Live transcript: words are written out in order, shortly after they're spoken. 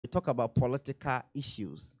talk about political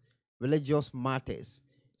issues, religious matters,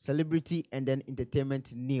 celebrity and then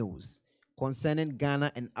entertainment news concerning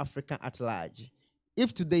Ghana and Africa at large.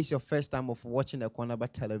 If today is your first time of watching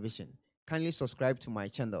Equionaba television, kindly subscribe to my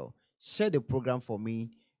channel, share the program for me,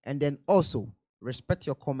 and then also respect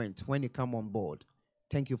your comment when you come on board.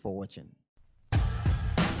 Thank you for watching.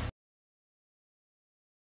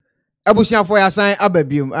 Abusia for your sign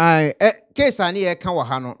ababium. Case ani e kan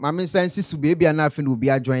waha no. Maame nsansi su baby na afi no obi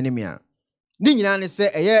join me a. Ni nyina ne se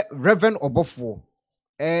Reverend Obofour.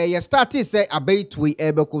 Ye started say abaitwe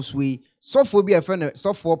ebekosui. Sofo bi efe no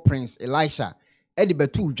Sofo Prince Elisha. E de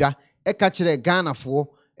betu dwa e ka kire Ghana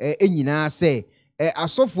fo nyina se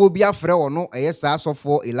asofo bi afre wo no sa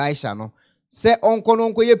Sofo Elisha no. Se onko no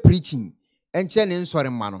nko ye preaching enche ne nsore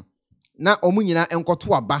ma no. Na omu nyina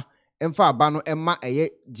enkoto aba. Emfa aba no emma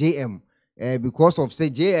JM because of say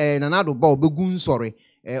nanado ba obegun sorry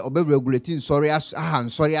obe regulating sorry aha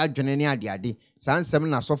sorry adwene ne ade sansem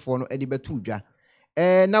na sofo no ede betu dwa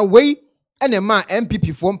na wei ene ma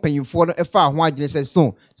MPP fo mpanyimfo no efa ho adwene say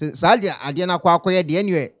stone sa ade na akoye de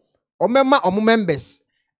anyway omema omo members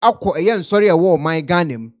akọ nsori ewo man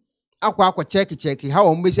Ghanam akọ check how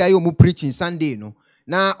ombesi ayo mu preaching Sunday no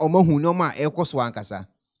na omahu no ma ekoso ankasa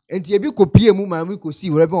enti ebi kopie mu ma mi kosi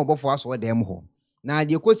Reverend Obofour aso dem ho na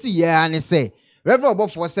de kosi ya ne se Reverend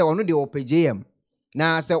Obofour se ono de opjm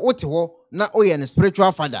na se wote ho na oye ne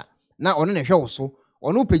spiritual father na ono ne hwe wo so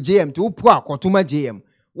ono opjm te opu akotoma jm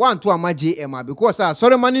wanto ama jm because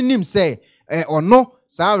sorry man nim se ono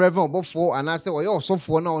sa Reverend Obofour ana se oye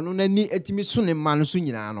osofo na ono nani etimi su ne ma no so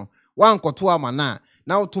nyina no wankoto ama na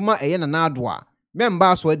otoma na nado a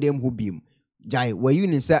memba aso dem ho biem Jai, were you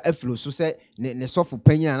in say aflo so say ne soft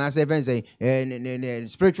opinion and I say ne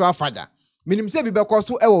spiritual father. Minim say be because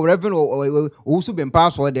so Reverend OWUSU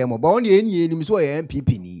BEMPAH so dem but on the nim so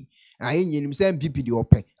MPP ni. I nim say MPP the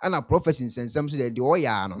ope and a prophecy sense some say the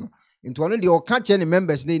oya no. Into one of the catch any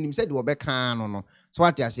members name said the obeka no. So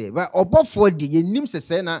what I say, but Obofour the nim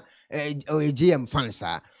say na GM fans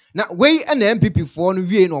are. Now we and the MPP for no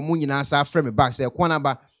we no mo nyina sa frame back say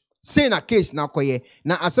Equionaba say na case na koye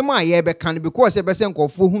na asema ye be kan because e be se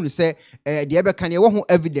nkofo hunu se de be kan ye wo ho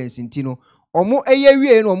evidence ntino omo eye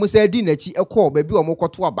wie no omo se di nachi ekọ ba bi omo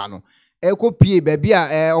kwoto aba no ekopie ba bi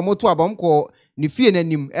a omo to aba mko ne fie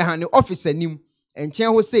nanim ha ne office anim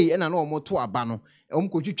enchen ho sei na omo to aba no omo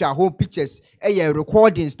kotwitwa ho pictures eye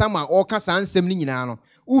recordings tama all kasa ansem ni nyina no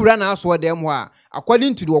wura na aso dem ho a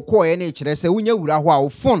according to the okoye na kire se wunya wura ho a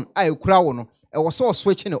phone a ekura wo no e wo so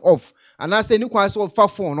switching it off. And I say, no, I saw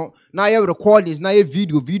phone. No, now you recordings, now you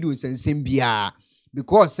videos and sembia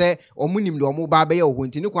because say omunim do omo ba be ye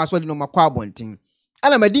ohunti. No, I saw no makwa bontin.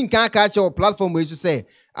 And I'm a din can catch your platform where you say,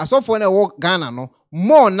 I saw for na work Ghana no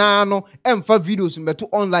more na no emfa videos mbeto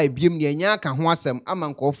online biem ne nya ka ho asem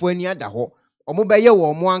amankofo ani ada ho. Omo be ye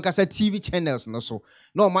wo mo ankasa TV channels no so.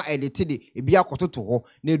 No ma edit de e bia kototo ho.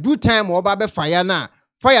 Na do time oba be fire na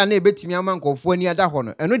fire na ebetimi amankofo ani ada ho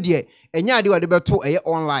no. Eno de enya ade wade beto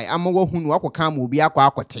online ama wahunu akoka ma obi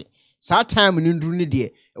akote sa time ni nduru ni de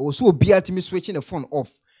e wo so obi atimi switching the phone off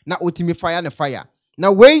na otimi fire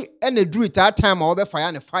na we ene duru that time a wo be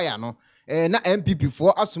fire no na MPP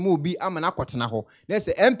for asoma obi ama na akotena ho na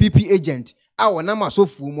say MPP agent a wona ma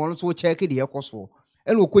sofu mo no so check de yekoso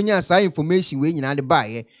ene okonya sa information we nyina de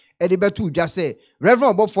baaye e de beto dwa say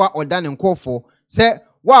Reverend Obofour oda ne nkofo say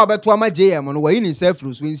wa beto ama JM no wa yin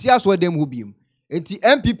self-rus we nsi aso dem ho biem. Enti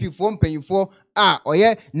MPP for mpanyimfo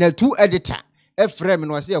oye NET2 editor frame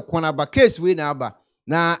no say Equionaba case we na aba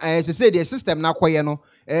na say the system na koye no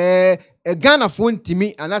Ghana fo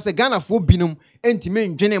ntimi anase Ghana fo binum entimi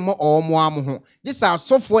ndwene mo omo am ho this are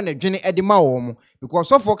sofo na dwene ede ma omo because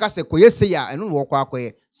sofo ka se koye se ya eno no kwa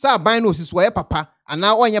koye sa ban no osisi ye papa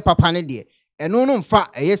ana onye papa ne de eno no mfa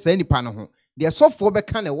eye sa nipa no ho de sofo be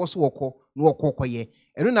ka na wo so wokọ no koye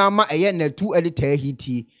eno na ama eye NET2 editor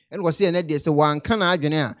hiti and was saying that they say one can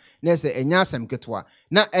adwene na say enya asem ketwa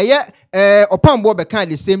na eye opambo be kan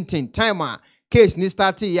the same thing time case ni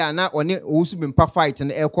start ya na one OWUSU BEMPAH fight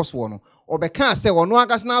na ekoso no obeka say ono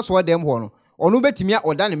agas na so dem ho no ono betimi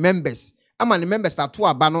oda ne members ama ne members ato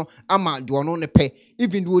aba no ama de ono ne pe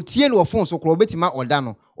even do tie no phone so kro betima oda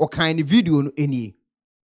no o kan ne video no eni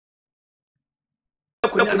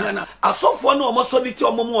kunyana asofo no omo soliti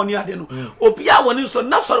omo mo oni ade no obi a woni so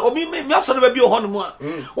na so obi me aso no ba bi ho no mo a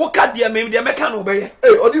wo ka de me de meka no obeye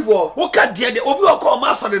Odifour wo ka de obi o ko ma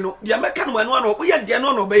aso de no de meka no anu anu wo ye de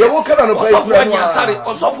no no obeye wo ka no pay Agyin Asare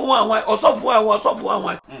osofo anwan osofo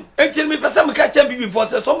anwan enti me pese me ka cha bibi for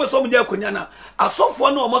se so me de kunyana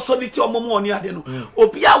asofo no omo soliti omo mo oni ade no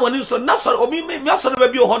obi a woni so na so obi me aso no ba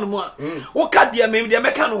bi ho no mo a wo ka de me de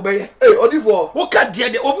meka no obeye Odifour wo ka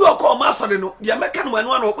de obi o ko ma aso de no de meka no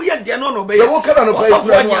anu anu wo ye de no no obeye wo ka no pay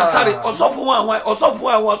Agyin Asare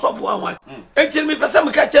osofo anwan enti me pese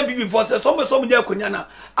me ka cha bibi for se so me de kunyana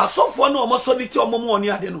asofo no omo soliti omo mo oni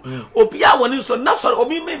ade no obi a woni so na so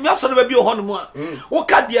obi me aso no ba bi ho no mo a wo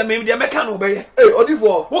ka de me de meka no obeye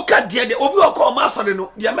Odifour wo ka de obi o ko ma aso de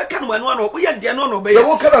no de meka no anu anu wo ye de no no obeye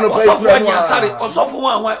wo ka no pay Agyin Asare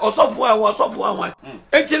osofo anwan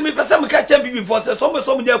enti me pese me ka cha bibi for se so me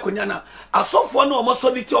de kunyana asofo no omo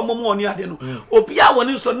soliti omo mo oni ade no obi a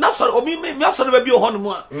woni so na so obi me aso no ba bi ho no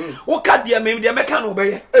mo a wo ka de me de meka no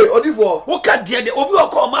obeye Odifour wo ka de obi o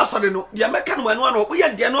ko ma aso de no de meka no anu anu wo ye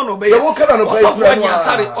de no no obeye wo ka no pay Agyin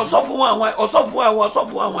Asare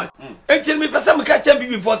osofo anwan enti me pese me ka cha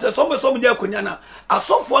bibi for se so me de kunyana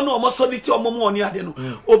asofo no omo soliti omo mo oni ade no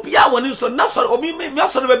obi a woni so na so obi me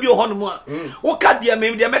aso no ba bi ho no mo a wo ka de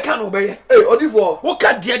me de meka no obeye Odifour wo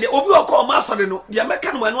ka de obi o ko ma aso de no de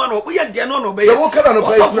meka no anu anu wo ye de no no obeye wo ka no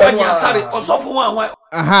pay Agyin Asare osofo anwan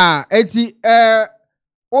aha eti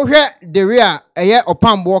ohwe the real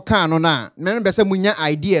opambo kan no na me be se munya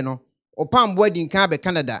idea no opambo di nkan be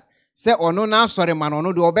Canada se ono na asore ma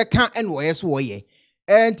no de obeka ene wo yeso wo ye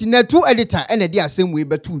enti NET2 editor ene di asem we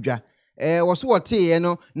betu dwa wo so wote ye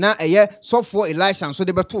no na sofo Elisha so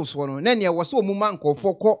de beto so no na ne wo se omuma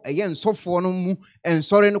nkofo kọ nsofo no mu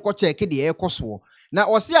ensore no kọ check de ekoso na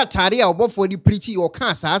wo se atare a Obofour di preachi wo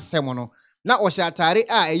kan sa asem no na wo se atare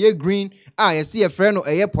a green ye se friend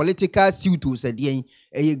no political suit o se de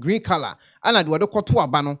green color ana de wo de koto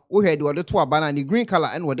aba no wo hwe de wo de to aba na ne green color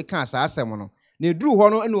ene wo de kan sa asem no ne duru ho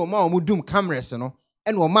no ene wo ma wo dum cameras no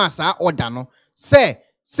ene wo ma sa order no say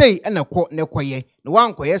ene ko ne koye ne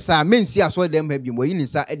wan koye sa mensi aso dem ha bi mo yi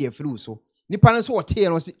nsa e de afiri so nipa no so wote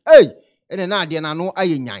no se ene na ade na no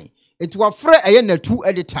ayenyan enti wa frɛ NET2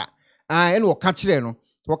 editor ene wo ka kire no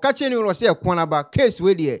wo ka kire no se EKUONABA case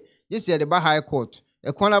we de this year the high court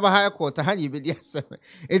EKUONABA high court ha ni be de asem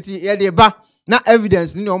enti ye de ba na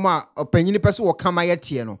evidence ni oma opanyini pese wo kama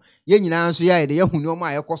yete no ye nyina nso ya de yahuni oma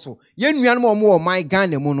ayekoso ye nuanom omo wo man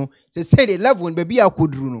Ghana mu no se the level be bia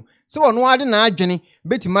koduru no se wono ade na adwene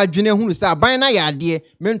betima adwene hunu se aban na ya ade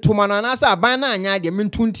mentoma na na se aban na anya ade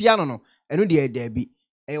mentuntia no eno de da bi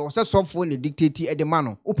wo se sofo ne dictate e de ma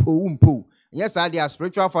no upo umpo yes ade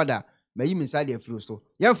spiritual father mayi minsa de afiro so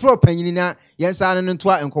ye fro opanyini na ye nsa no nto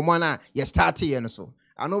enkomo na ye start ye no so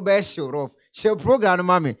ano be show off share program no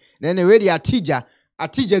mame na ne we di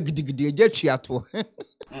ATIGYA gidigidi ejetwa to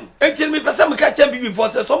enti me pese me ka cha bibi for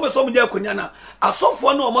se so me de kunyana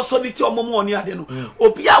asofo no omo soliti omo mo oni ade no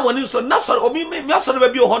obi a woni so na so obi me aso no ba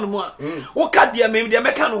bi ho no mo a wo ka de me de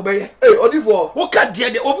meka no obeye Odifour wo ka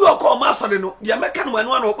de obi o ko ma aso de no de meka no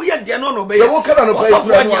anu anu wo ye de no no obeye wo ka no pay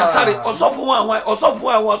Agyin Asare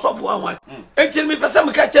osofo anwan enti me pese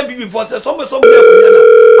me ka cha bibi for se so me de kunyana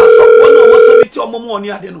asofo no omo soliti omo mo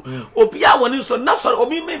oni ade no obi a woni so na so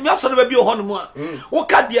obi me aso no ba bi ho no mo a wo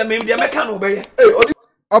ka de me de meka no obeye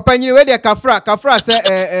opanyini we de kafra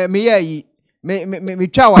se me yayi me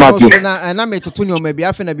twa wa so na me toto ne o ma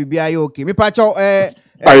bia fe na bibia ye okay me pa cho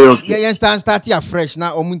ye start ya fresh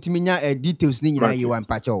na o muntimi nya details ni nyina ye wan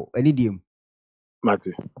pa cho ani diem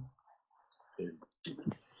Mate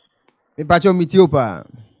me pa cho mitiopa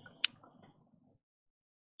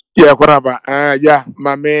yeah Ekwonaba yeah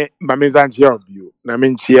mame zanchia obio na me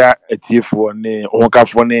nchia etiefo ne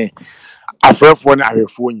ohokafo ne afrefo ne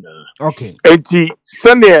ahwefo nyina okay enti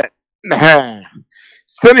sene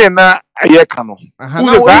na ayeka no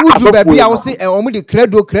uzu ba bia wo se o mu de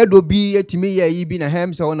credo bi etimi ye yi bi na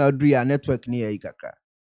hem se wona aduru ya network ni ye kakra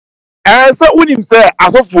so unim se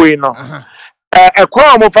asofo yi no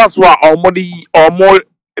ekwa mo fa so a omo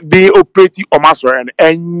de operate omasore no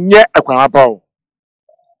enye EKUONABA o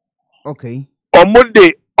okay omo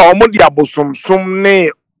de abosomsom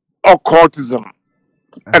ne occultism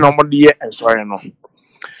and omo de ensore no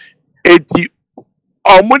eti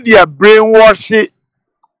omo de brainwash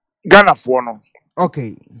Ghana for no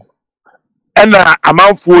okay and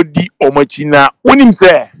amanfo di omachi na unim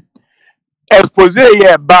se expose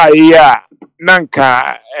ye ba ya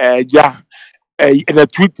nanka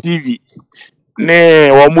NET2 TV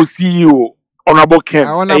ne wo mo CEO Honorable Ken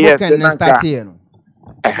yes na start here no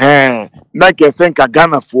na ke senka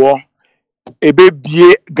Ghana for ebe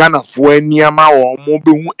bie Ghana fo aniama wo mo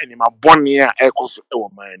be hu anima bone a ekoso e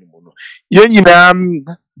wo man ni mu no ye nyina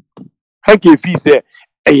hanke fi se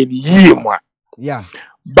e ni yie mu a yeah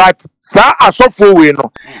but sa asofo we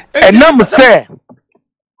no enam se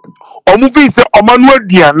omu fi se omanu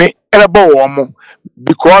aduane elebo wo mo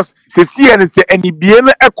because se sie ne se anibie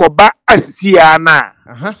no ekoba asisi ya na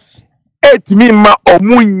etimi ma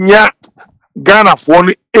omu nya Ghana fo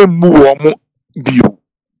no emu wo mo bio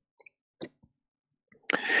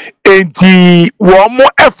enti wo mo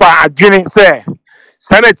efa adwene se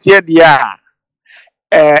sanete dia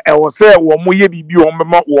e wo se wo mo ye bibi wo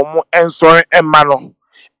mema wo mo ensore emma no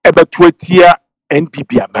ebeto atia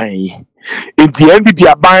NPP aban yi enti NPP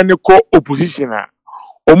aban ne ko opposition a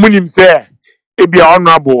omunim se ebia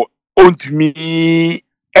honorable ontumi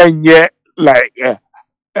enye like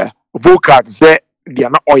vocal se dia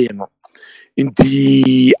na oye no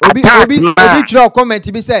enti obi try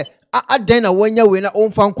comment bi say aden na wonya we na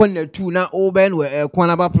onfa nkon na 2 na oben we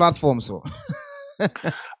eeii platform so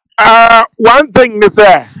one thing is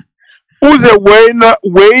who's a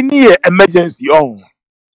way near emergency on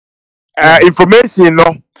information no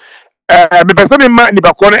me person me ma ni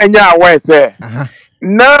bakon enya aware say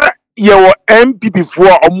na ye MPP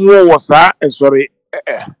for omo wo sa sorry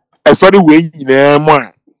we nyina mu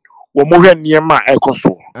a wo mo hwe niam a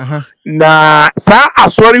ekoso na sa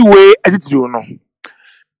asori we atitiro no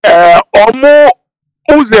omo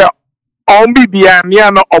uze bibia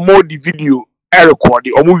nia no omo di video record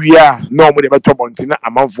omo wia na omo de beto bontina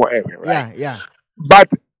amanfo right yeah but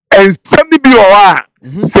and somebody be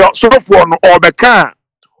so for no obeka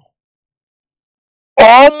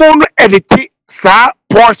omo no edit sa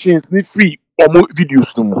portions ni free omo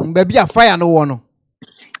videos no mo ba bia fire no wo no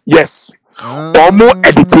yes omo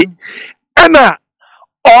edit ana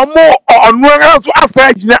omo onwanga so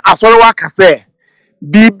Agyin Asare waka say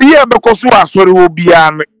bibia bekoso asori wo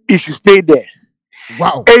bia no it should stay there.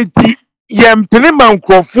 Wow. Enti yempene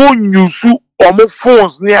microphone nyusu omo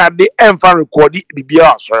phones ni ade emfa record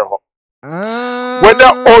bibia asori ho. Whether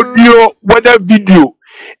audio, whether video.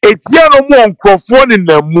 Etia no mo microphone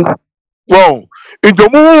na mu. Wow. Enti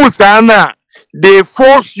omo sana they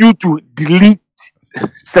force you to delete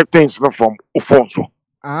settings from phones.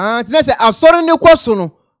 Tina say asori ne kwaso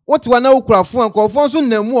no. What wana ukura phone so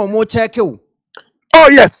na mu omo check o. Oh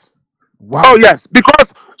yes. Wow. Oh yes,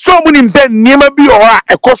 because so many say niema bi o a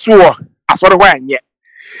ekoso asori wa anye.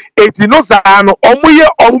 Eti no sa no omuye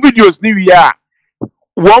videos ni wi a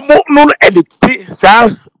wo mo no edit sa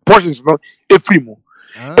portions no efri mu.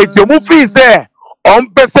 Eti omu fi say on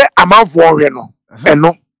pese amanfo hwe no.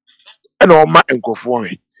 Eno o ma enkofo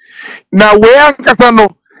hwe. Na we ankasa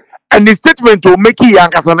no and the statement to make it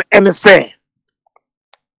ankasa no ene say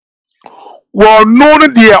wo no no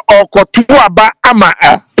de okotu aba ama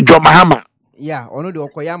Mahama. Yeah, ono de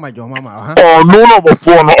okoya ama Mahama. Oh no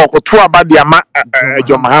Obofour no okotu aba de ama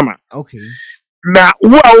Mahama. Okay. Na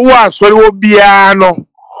wo asori wo bia no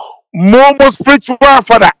more spiritual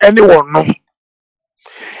father anyone no.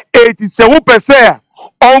 87%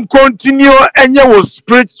 on continue enye wo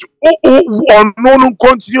spiritual on no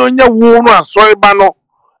continue enye wo no asori ba no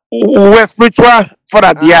we spiritual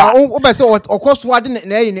father dia. O be say okoso ade na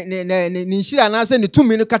nshira na say ne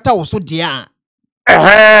tumi no kata wo so dia.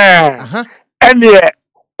 Ene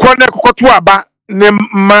kone kokotu aba ne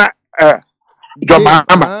ma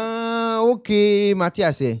Mahama. Okay,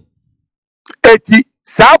 Matthias. Eti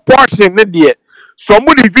sa portion ne de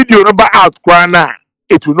somebody video no ba out kwana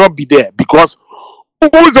it will not be there because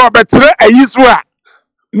who's obetre ayiswa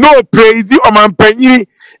no praise o man panyini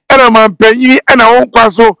and I won't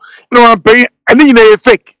kwaso no man pay and you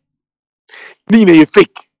fake. Ni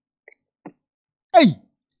fake. Hey.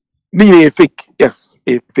 Ni fake. Yes,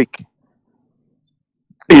 a fake.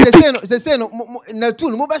 Say no na tu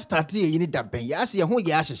no be start here ni da ben ya se ho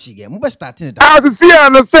ya ahye mo be start ni da as see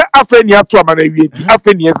and say afeni ato amana wieti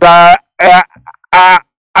afeni sa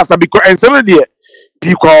asabiko ensem de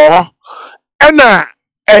because na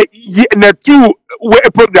NET2 we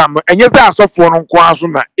program enye say asofo no nko aso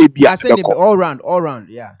na ebia all round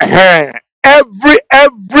yeah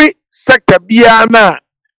every sector bia na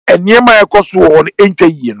eniema ekoso won entwa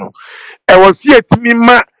yie no e was here timi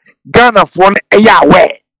ma Ghana for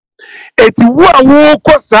aware eti wo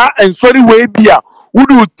kosa ensori we bia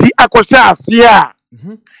wudu ti akosha asia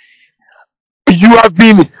you have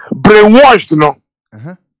been brainwashed no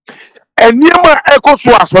eniema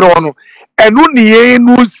ekoso asori wono enu ni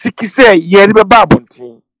enu sikise ye ni beba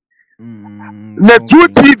abontin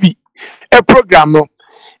NET2 TV a program no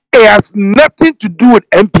it has nothing to do with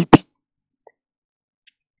MPP.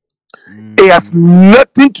 It has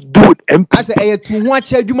nothing to do with MP. I say to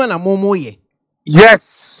watch a human and more.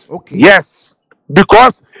 Yes. Okay. Yes.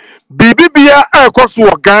 Because BBBA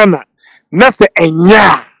Koso Ghana, Nasa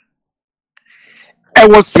Enya. I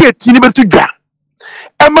was see a tinable to Ga.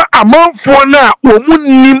 Emma among for now,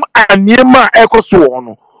 Womunim and Yema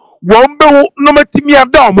Ecosuono. Wombo no matimia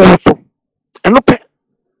down also. And no pay.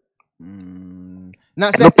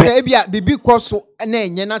 Na say bia bibi koso na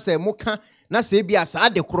enye na say moka na say bia sa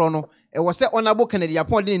de kro no e wo say onabo Canada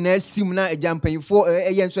Agyapong de na sim na Agyampanyfo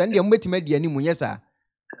eye nso ende mbetima de ani munye sa.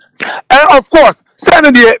 Of course, say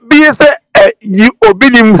no de be say you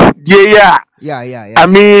Obinim de ya. Yeah. I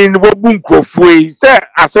mean, wo bunkrofo say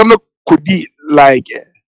asem no kodi like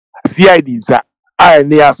CID sa I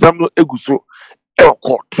ne asem no eguso e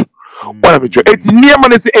court. What am I doing? It's near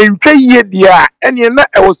man say entwa ye dia ene na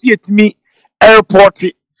e wo see etimi airport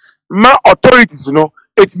ma authorities no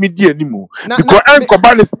etimi di animu because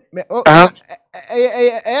enkobanis me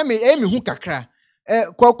hu kakra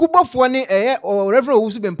kwakubofo ne Reverend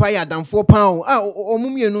OWUSU BEMPAH adamfo pound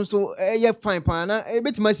omumienu so fine pan na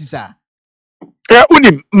betima sisa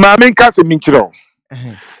unim Maame nka se minchiro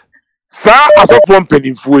sa asofo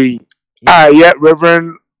mpanimfo yi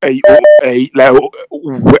Reverend like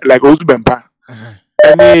OWUSU BEMPAH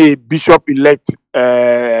any bishop elect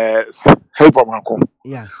help from Acquah.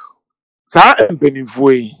 Yeah. Sa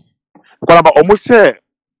mpanimfo yi kwala ba omo se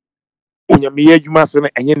onyame adwuma se na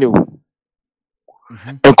enye ne o.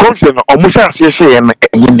 Enkomse no omo sha ase na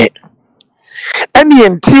enye ne. Eni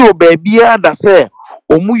enti o ba bia da se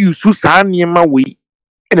omo yusu sa niema we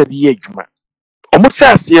ena de adwuma. Omo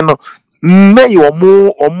sha ase no me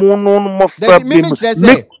omo no mo fa bi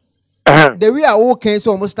the way I okay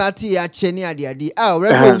so almost start here cheni ade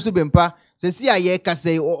Reverend OWUSU BEMPAH se si aye ka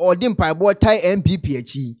say odin paibo tie MPP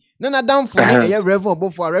achi na down for eye Reverend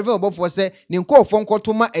Obofour say ni nkofo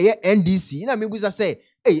nkoto ma eye NDC na mebuza say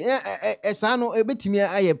sa no ebetimi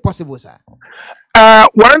aye possible sir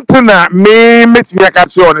one thing me metimi aka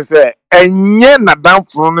tell on say enye na down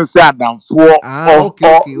for no say adamfo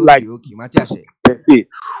okay Matias say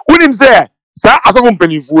unim say sa asofo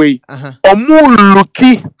mpanimfo yi omo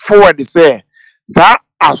looking forward say sa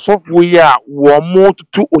asofo yi a wo mo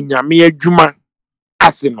tutu onyame adwuma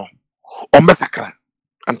ase no ombesakra.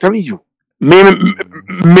 I'm telling you me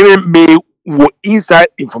wo inside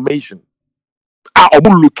information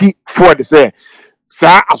omo looking forward say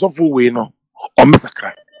sa asofo we no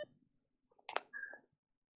ombesakra.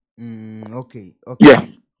 Okay yeah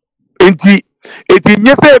enti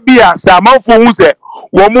nyese bia sa manfo hu se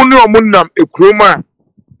wo mu ne omunam ekroma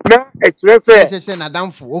na ekire se na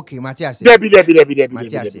damfo okay Matias debi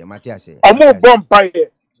Matias omo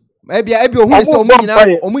bompaye ebi ohun se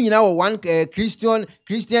omu nyina wo one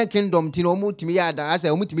Christian kingdom ti no omu timi ya da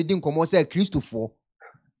asa omu timi din komo se Christopher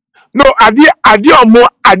no adi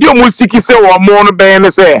omo siki se wo mo no be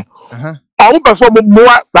ne se omo beso mo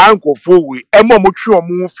moa sa nkofo we emo mo twe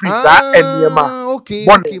omo free sa eniema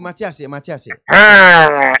okay Matias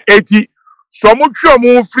eti so mo twe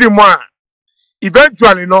omo free mo a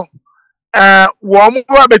eventually no wo mo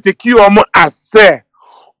abeteki omo as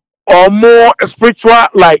omo spiritual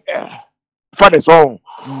like fathers on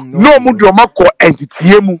no mo do mako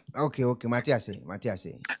entity mu okay Matias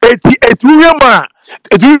eti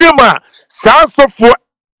ma sa so for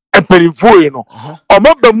emperimfo no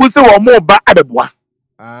omo ba mu se wo mo ba abeboa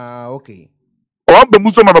okay o ba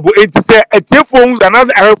mu so ma babo enti se etiefo hu na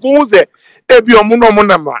arefo hu se ebi omo no mo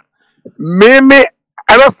na ma meme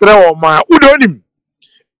arasre wo ma udonim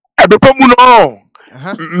ebepo mu no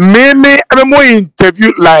meme mo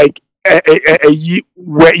interview like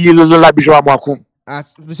where you la Bishop Amwako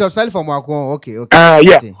Bishop Salif Amwako okay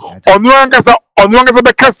yeah onu angasa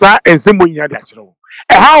be kasa ensemo nya da kire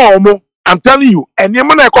ha omo I'm telling you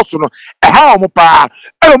enema na ekoso no ha omo pa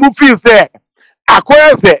mo feel say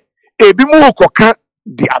Acquah say ebi mu koka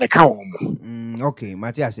di adeka omo okay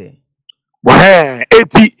Matias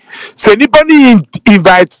eti se nipa ni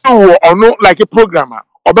invite to ono like a programmer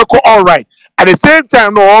obeko all right at the same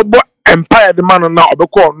time no obo empire the man na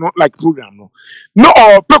obeko no like program no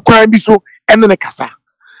pe bi so ene ne kasa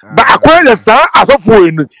but Acquah the sa asofo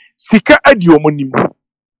enu sika adi omonim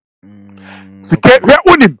sika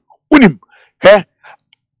unim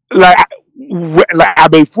like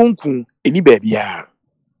abefunku eni bebia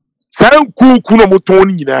san ku no moton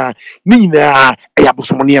ni nyina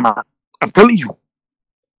eyabosomo niema. I'm telling you.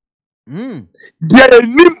 They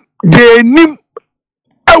nim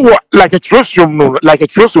like a trosum no.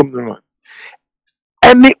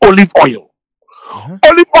 Any olive oil.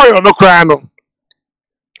 Olive oil no cry no.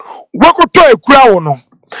 Wako to ekura no.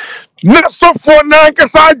 Na so for na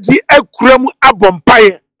kasa ji ekura mu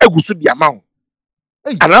abompaye egusu di amount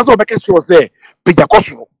and also make sure say peja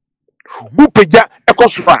kosoro who peja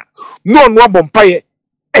ekosoro no no abompaye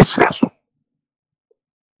extra so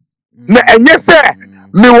na enye say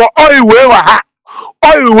me wo oil we wa ha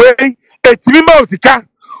oil we etimi ma osika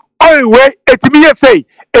oil we etimi ye say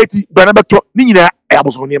eti bana beto ni nyina e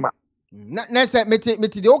aboso niema na say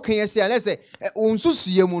meti de okay say na say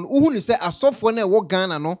onsusuye mu uhu ni say asofo na e wo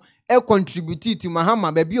Ghana no e contribute to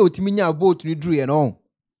Mahama ba bia otimi nya vote ni duru ye no.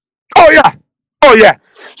 Oh yeah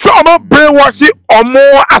so omo brainwash omo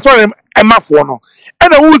asore emafo no e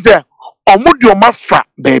na wu say omo de omo fa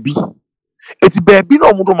baby eti baby na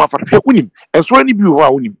omo do mafa hwe unim enso ni bi ho a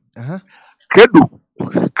unim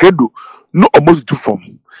credo no almost do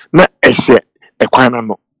form na ehye ekwan na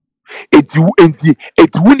no eti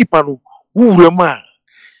wunipa no wuwurama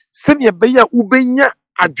se ne be ya ubenya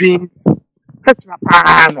adwen hetra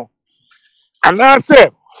pa no ana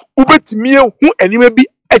se ubetimi hu anima bi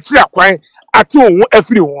akira kwan ate wo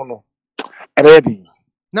afiri ho no ready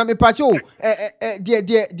na me pacho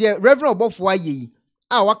de Reverend Obofour ayi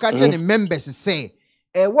a waka che ne members say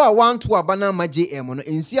wa want to abana ma JM no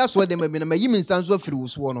ensi aso de ma na mayim nsanso afiri wo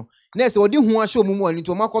so no na se odi hu ahye omumu ani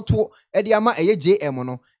to makoto e de ama eye JM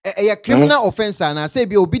no eye criminal offense na say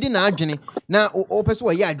bi obi di na adwene na o pese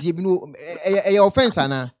wo ye ade bi no eye offense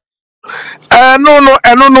na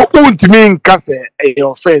no untimi nka se eye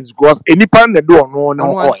offense because enipa na do no na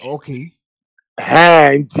okay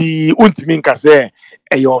nti untimi nka se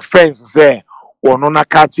eye offense se wono na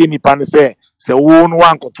ka chi nipa ne se wo no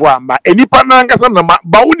wankoto ama enipa na nkasa na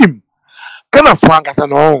ba unim kana fo nkasa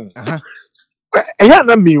no eya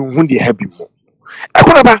na me hu de happy mo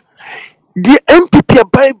Ekwonaba the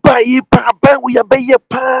MPP bye pa we ya be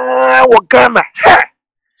pa wo Ghana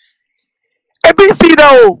ebisi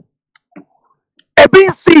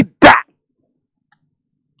da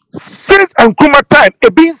since Nkrumah time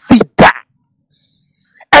ebisi da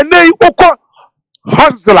and then uko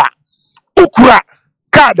hospital ukura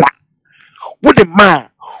kada with the man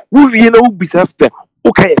who you know business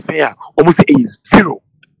okay say almost a zero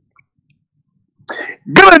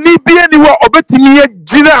Gana ni bia ni wa obetimi ya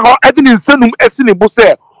gina ho ade ni nsanum esine bo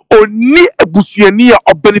say oni abusuani ya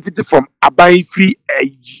benefit from aban free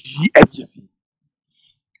ATIGYA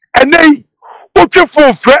and then oche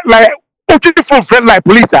phone friend like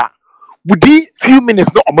police within few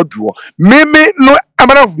minutes no omaduo meme no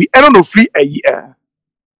amana of be no free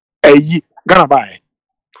APPIAH Ghana by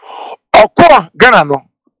Acquah Ghana no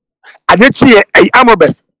adechi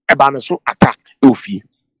amobes eba no so attack ofie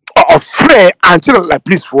of free until like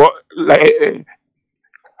police for like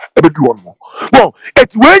ebeduo well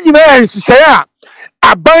it's when you know share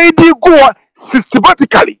abide go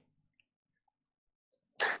systematically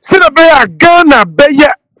sina be Ghana be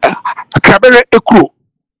ya kabere ekuro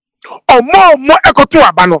omo ekoto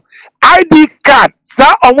aba no ID card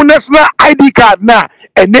sa omo national ID card na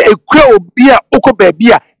ene ekura obi a oko ba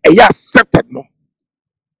bia eya accepted no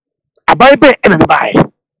abai be ene ne bai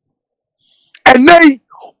and then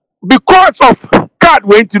because of card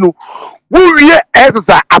went no we ye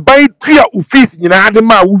exercise abai tua office nyina ade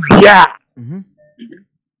ma we wia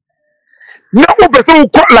na wo bese wo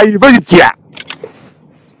ko la university a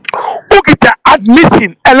o get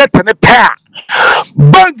admission letter ne pair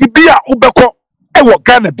bank bia ubeko e wo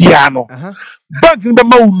Ghana bia no bank be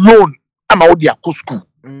ma loan ama wo dia ko school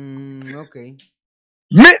okay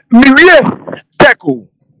me wie teko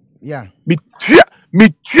yeah me tua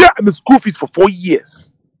me school fees for 4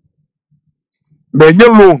 years me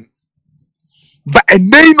loan but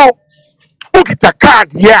and then no o get a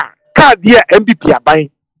card here MPP aban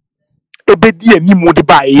ebedi ani mo de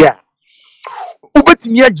ba ya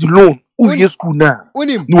ubetimi agi loan o school na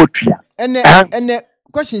no atua ene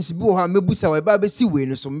questions bi wo ha mebusa we ba be si we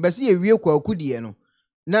no so mbe se ye wie kwa akudie no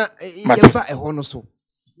na ye ba eho no so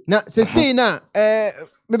na se sei na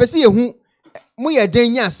mebe se ye hu mo ye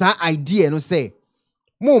den nya sa idea no say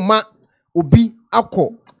mo ma obi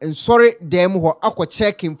akọ nsori dem ho akọ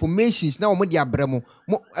check informations na mo de abramo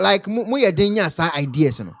like mo ye den nya sa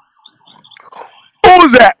ideas no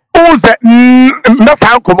oze na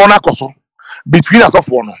sa komo na koso between us of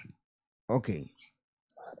one okay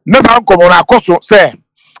na sa komo na koso say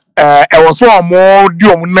e was so more di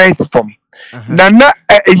nice from na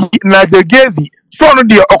Nigel Gaisie so no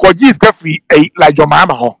de okoji iska free like your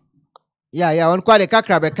mama ho yeah on kwa de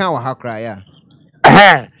kakra be kan wa hakra yeah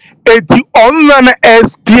eti online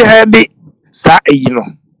SPHD sa no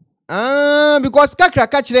because kakra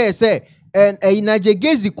ka kire say and Nigel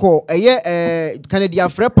Gaisie ko Canadian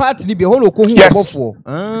free party ni be ho no ko hu Obofour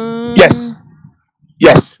yes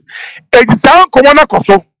exam komo na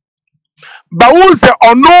koso ba wo se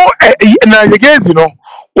ono Nigel Gaisie no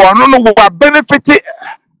one no wa benefit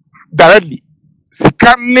directly.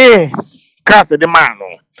 Sikane cast the man.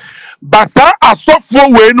 Basa asofo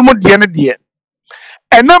we no mo de ne de.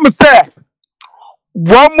 Enam say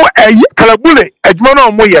one more kalabule adwuma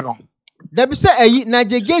no mo ye no. There be say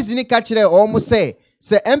Nigel Gaisie ni ka kire o mo say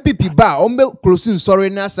MPP ba o me closing sorry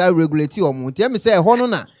na sa regulate o mo. Tell me say ho no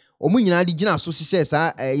na o mo nyina de gina so hye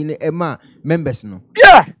sa ema members no.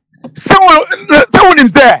 Yeah. Someone him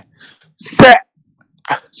say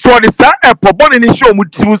so the sa e pobon ni show mo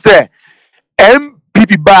timu say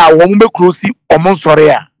MPP ba wo mo me closing o mo sorry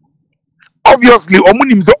a. Obviously o mo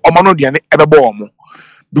nim say o mo no de ne ebebo o mo.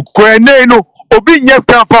 Because no obi nya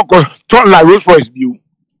stand for to la Rolls Royce view.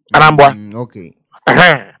 Anambwa. Okay.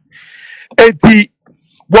 Eti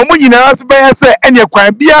wo mo nyina se be say ene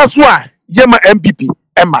kwan bia so a ye ma MPP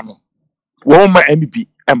emma no. Wo ma MPP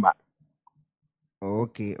emma.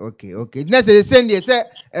 Okay. Na say send dey say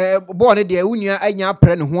boy ne dey unua anya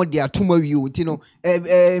pre ne ho dey atoma wi o ti no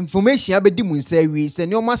information abedi mu nsa wi say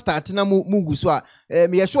ne o ma start na mu gu so a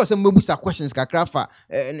me ye sure say mo busa questions kakra fa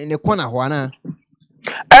ne corner ho ana.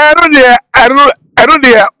 I don't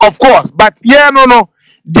there, of course, but yeah, no,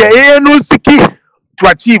 there no seeking to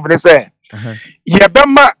achieve. They say, yeah,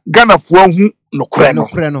 Bema Ghana for no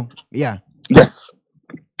crano, yeah, yes,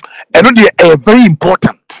 and they are very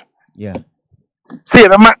important. Yeah, say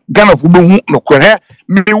Bema Ghana for no crano,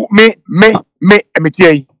 me,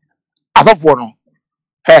 MTA, Asofo no,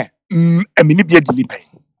 hey, a mini be a delivery.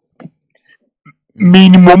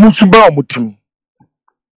 Minimum suba mutum.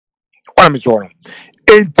 What am I saying?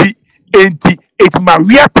 Enti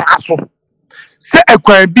Maria taso se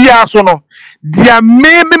ekwan bia so no dia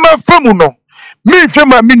me famu no me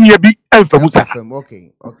fema me nia bi enfamu sa.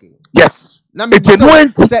 Okay. Yes. Na me say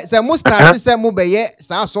mo start say mo be ye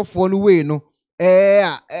sa asofo no we no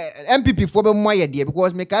MPP for be mo ye de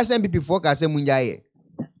because me ka say MPP for ka say mu nya ye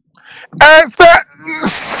se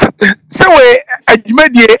we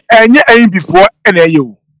adwumadie enye ayin before na ye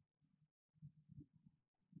o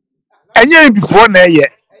enye before na ye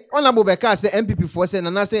Honorable Beka say MPP for say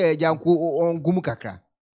na say Janko ongumu kakra.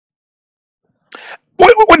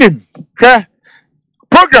 Wonim,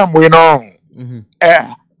 program we know.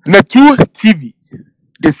 NET2 TV,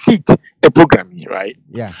 the seat a program, right?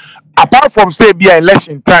 Yeah. Apart from say be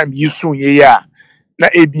election time, you soon na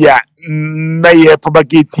ABIA na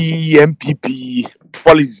propagate MPP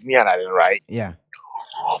policies near right? Yeah.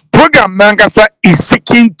 Program Nangasa is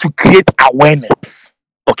seeking to create awareness.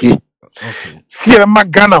 Okay. See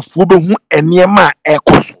Ghana for who eniema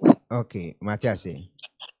ekoso. Okay, Matthias.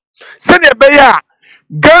 Send a beya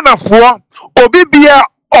Ghana for obibia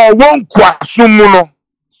or one kwasumu no.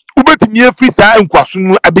 Ubetimi efisa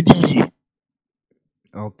enkwasumu abedi.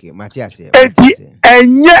 Okay, Matthias.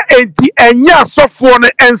 Enya sofo no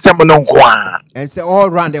ensem no nkwa. And say all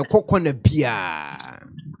round the kokona bia.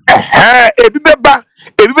 Ebibeba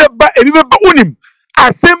unim.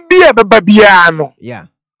 Asem bia beba bia no. Yeah.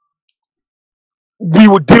 We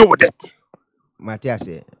will deal with it. Matthias.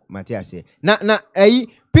 Na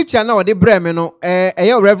picture na ode breme no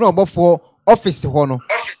Reverend Obofour office ho no.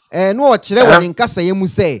 No kire woni nkasa yemu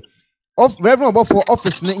say Reverend Obofour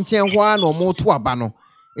office ne nchen ho na mo to aba no.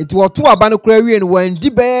 Enti wo to aba no kura wie no wan di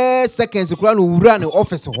be seconds kura no wura ne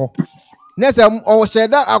office ho. Na say o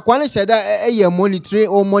sheda Acquah ne sheda monitoring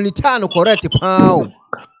o monitor no correct pa o.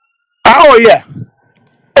 Oh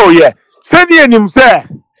yeah. Say the him say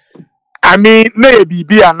I mean, na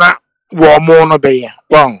bibi ana wo mo no be ya.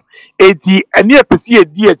 Won. Eti ani apesi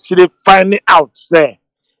edi akire find out say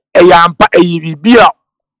eyampa bibi a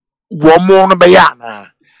wo mo no be ya na.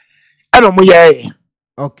 Ano mo ye.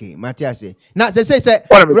 Okay, Matthias. Now they say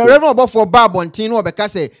Reverend Obofour Babontin no be ka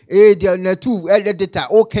say the NET2 editor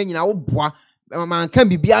o kanyina wo boa man kan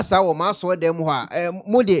bibi asa wo ma so dem ho a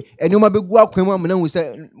mo de enoma begu akwan mu amna hu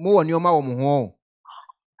say mo wo neoma wo mo ho.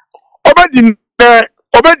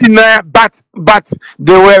 But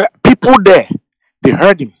there were people there. They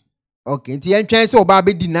heard him. Okay, nti yen twen say oba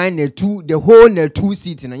be deny NET2 the whole NET2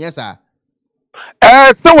 seat na yes sir.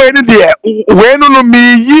 So when there no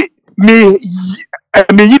me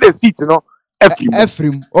the seat no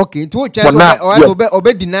Efrim. Okay, nti wo twen say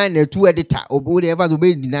oba deny NET2 editor oba ever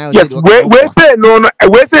oba deny. Yes, we say no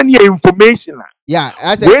we say any information. Yeah,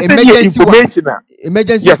 I say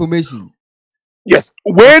emergency information. Yes,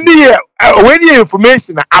 when the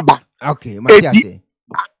information aba. Okay, Matthias.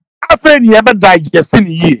 After you ever digest in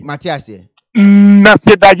ye. Matthias. Na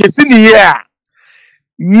se digest in ye.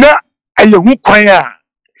 Na ayehu kwan a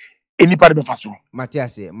enipa de befaso.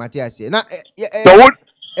 Matthias. Na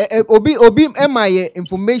obi my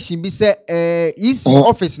information be say EC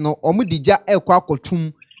office no omu dija ekwa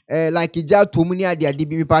akotum like ija to mu ni ade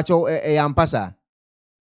bi pacho yampasa.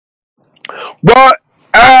 Well,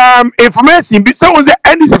 information be so was the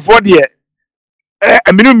NET2 for there.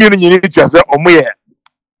 A minimum you need to say omoye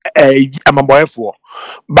amamboyefo.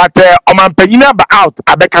 But omanpanyina ba out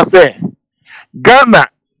abeka say Ghana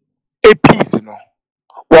a peace no.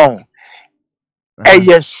 Wow.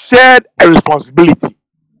 A shared responsibility.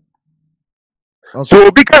 Okay.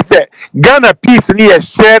 So because Ghana peace ni a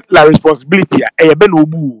shared la responsibility a ben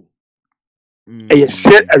obu. A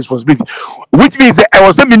shared responsibility, which means I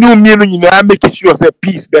was a minimum making sure say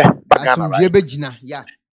peace be Ghana, right? Yeah.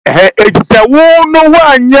 It is a no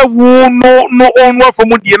one no on for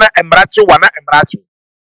Mudiana and Bracho wana and Bracho.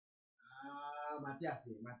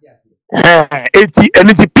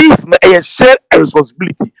 Energy peace a shared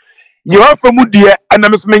responsibility. You have for Mudia and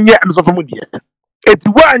I'm Menya and so for Mudia. It's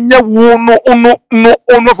one no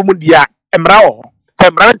for Mudia and Brao,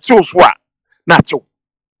 Sam Bracho swa, Nacho.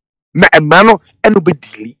 Na emano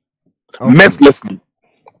enobedili mercilessly.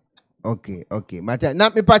 Okay. Matia na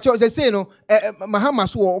me pacho say no Mahama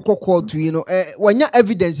so call to you know wanya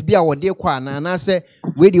evidence bi a wo de kwa na say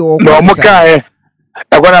we dey o no mo kai e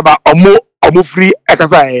gona ba omo free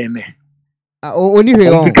ekasa ne oni hwe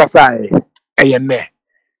on kasa ne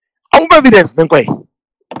omo evidence den kwai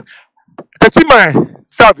Tachima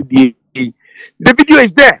South the video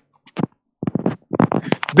is there.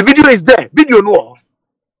 Video no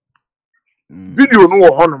video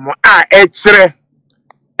no hono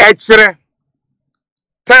echere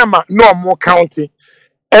time no more county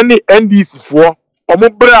any NDC for omo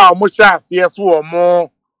bra omo sha ase so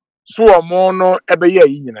omo no ebeye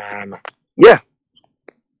yi nyina no yeah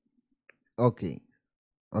okay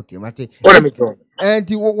mate and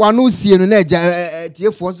wanu sie no na eja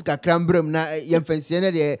tiefo nso kakra mbram na yemfansie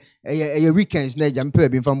na de weekends na eja mpa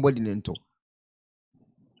bi mfam body ne nto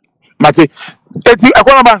mate eti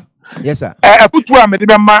Acquah. Yes, sir. Akutu a mede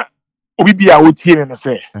bema obi bia wo tie ne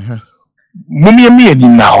se. Mumie ni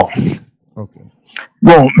now. Okay.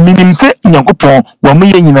 Bon, minim se Nyankopon wo mo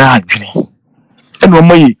ye nyina adwene. Ene wo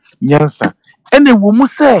mo ye nyansa. Ene wo mu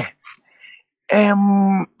se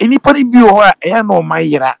anybody bi o a e na o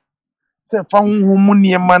mayira. Se fa hu mu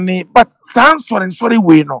ne mane but san sorry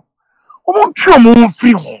we no. Wo mo twa mo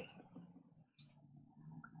mfiri ho.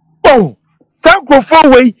 Oh, san krofo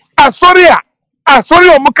we asori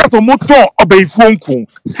o mukasa moto obeifonku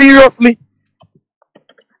seriously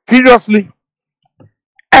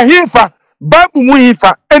ehifa babu mu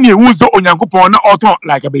hifa ene ewuzo Onyankopon na oton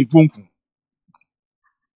like obeifonku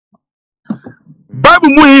babu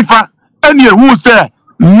mu hifa ene ewuzo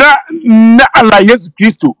na ala Yesu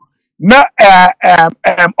Kristo na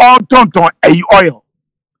otonton ayi oil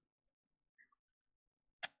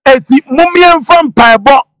eti mumiemfa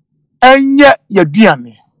mpaebo enye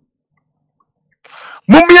yaduane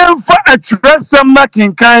Mumiemfa atwresem na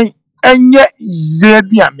kenkan enye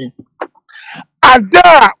yediame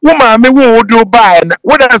ada wo maame wo odo bae na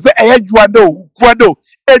wo da se eyajuado kuado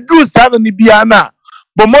edu sada ni bia na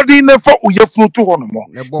bomodi ne fa oyefunu to hono mo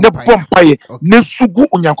ne pompaye ne sugu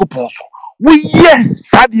Onyankopon so wo ye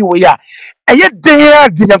sadi wo ya eye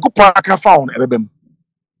den de Nyankopon aka fa won ebebem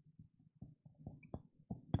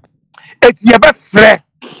eti yebesre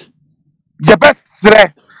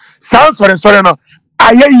sans sorry no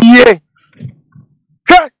aye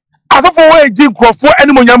asofo we ji nkrofo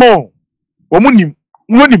enimonyamo womunim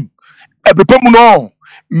ebepem no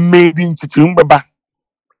maybe nchichirim beba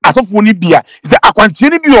asofo ni bia se akwantie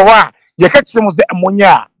ni bi wo a ye ka kire se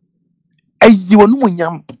emonya ayi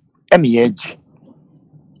wonumonyam ene ye ji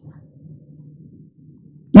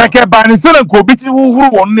na ke ba ni se ko biti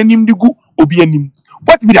wuhuru won nanim digu obi anim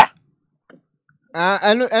what be that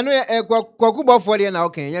anu kwakubo for there na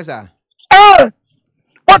okay yes sir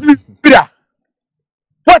what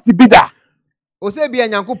be that o se bia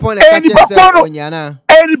Nyankopon le ka kire se onyana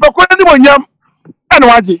Dokono ni monyam ana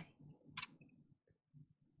waje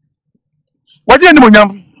ni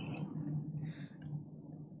monyam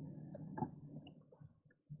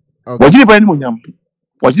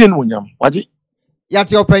waje ni monyam waje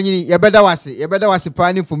yati opanyini ye beda wase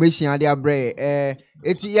pan information ade abre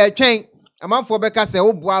eti ye twen amanfo beka se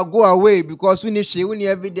wo boa go away because we ni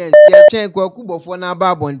evidence ye twen kwakubofo na ba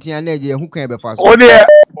abontia na eje hu kan be fa so o de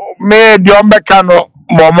me de o beka no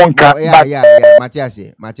momonka yeah Matias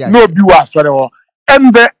no bi wa sore wo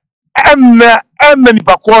embe ni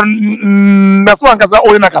pakor na so ankasa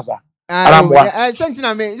o na kasa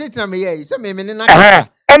sentina me ye se me na kasa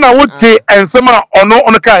ena wote ensema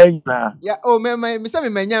ono ka nyina ya o me se me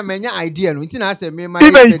manya idea no ntina ase me ma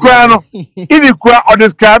ibe ikura o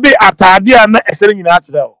describe atade na esere nyina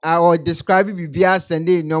akire o o describe bibia send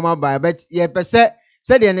normal by but ye pese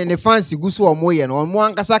Said the fancy goose or moyen or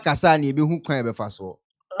one casacasani be who can be fast.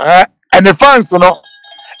 And the fans no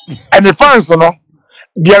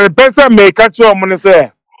the person may catch your money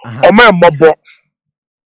say o man mobo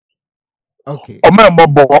okay o man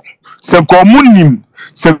mobo se komunim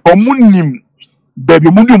baby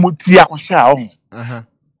mudu mutia ko sha o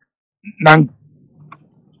nan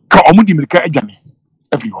ka omudim ka adwane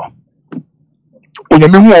everyone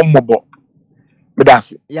onyame hu mobo me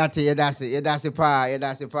dase yedase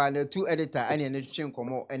pa na two editor ane ne twetwe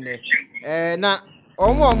nkomo ene na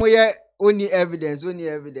omo ye only evidence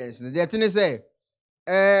the thing is say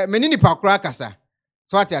menini pa kra kasa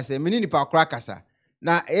so what I say menini pa kra kasa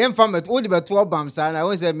na emfamet odi beto obam sa na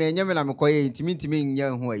won say menyame na mekoye intimi nya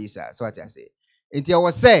hu ayi sa so what I say enti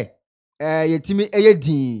wo say yetimi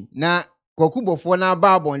eyedin na kokubofo na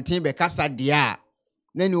ba abonten be kasa de a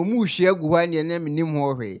na ne omu hwe agu ha ne menim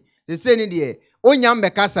ho hwe se se ni de onyam be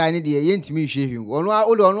kasa ni de yentimi hwe hwe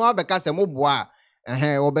ono abekasa moboa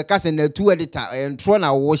obekasa na two editor entro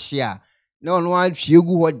na wo hye na ono ahwe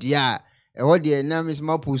agu ho de a ho de na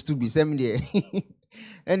me post to be sem de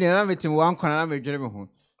ene na metim wan kwana na medwene me ho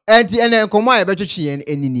enti ene nkomo a betwetwe yen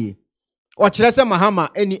enini o kire se Mahama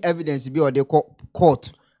any evidence bi o de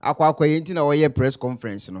court Acquah yenti na wo press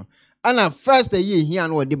conference no ana first year here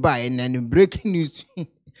na o de ba en breaking news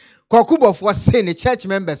kokubofo say ne church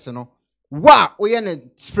members no wa oye ne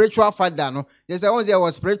spiritual father no they say one there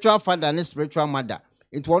was spiritual father and spiritual mother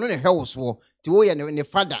it won no hell so ti wo ye ne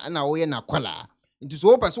father na wo ye na kwala nti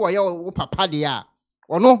so person wo ye wo papa de a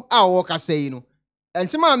ono a wo ka say no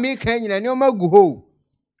enti ma me kan nyina ne o magu ho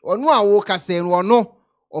ono a wo ka say no ono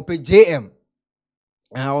opjm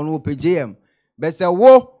ono opjm be say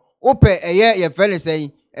wo ope eye ye fele say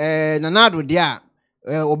nanado de a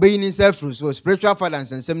obeyini self so spiritual father and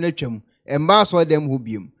sensem na twam emba so dem ho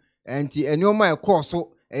biem enti enioma e course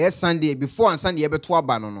eye Sunday before and Sunday ebeto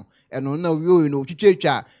aba no eno na wi no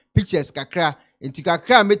twetwa pictures kakra enti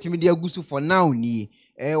kakra metimi de agusu for now ni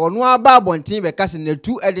ono aba abonten be kase na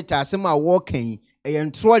two editors ma wo kan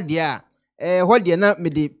ntro de a ho de na me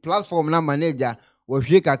de platform na manager wo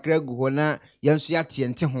hwe kakra gu ho na yenso yate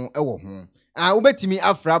ente ho ewo ho ubetimi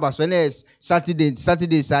afra ba so na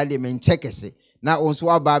Saturday Sunday men checkese na onso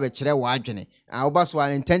aba be kire wa adwene oba so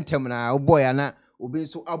an tentem na boy na obi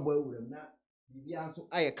so abo awuram na bibia so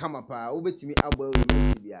aye kama pa ubetimi abo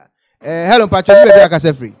awuram bibia hello pacho be be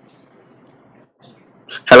akase free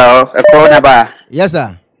hello ekuonaba yes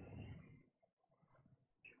sir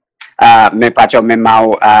me pacho me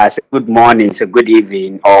mau good morning so good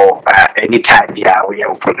evening or anytime yeah we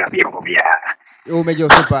have program here o mejo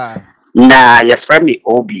super na ya from me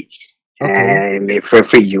obi okay me for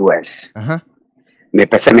US me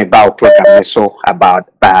person me about program so about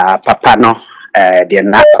papa no the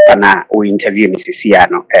na papa na we interview Mrs.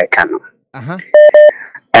 Yano kano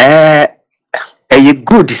you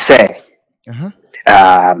good say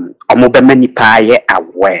omobema nipa ye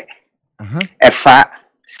aware efa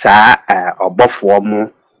sa Obofour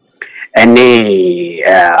mu ene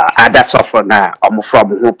other suffer na from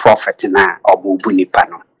who prophet na obubu nipa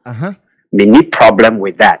no me need problem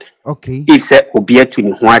with that okay if say obia to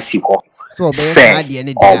ni ho asiko so say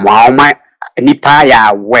oma nipa ya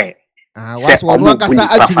aware say we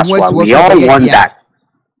all want that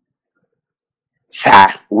sir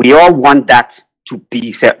we all want that to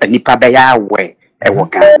be say nipa be ya aware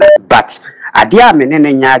but adia me ne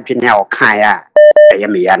nya adwene a okan ya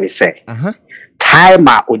me ya ne say time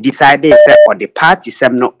o decide say or the party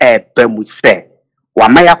sem no ba mu say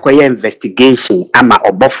wama yakoye investigation ama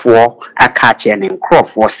Obofour akache ne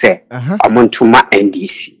nkrofo say omontuma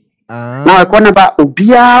NDC now ekuonaba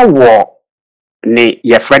obia wo ne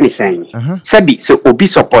your friend is saying sabi so obi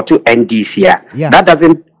support to NDC that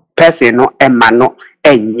doesn't person no emma no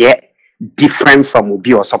enye different from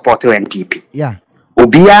obi or support to NDP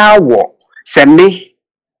obia wo say me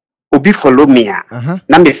obi follow me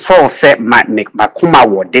na me fall say makuma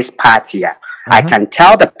wo this party I can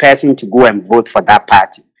tell the person to go and vote for that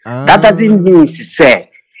party that doesn't mean say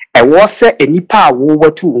I was say enipa wo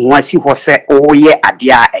watu ho asi ho say oye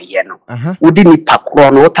adia eye no wodi nipa kro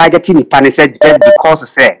no targeting nipa ne say just because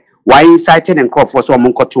say why inciting and call for so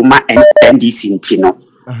omonkotuma NDC ntino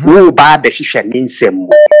wo ba be hwehwe ne nsem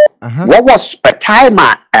what was a time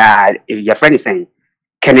your friend is saying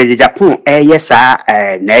Kennedy Japan yes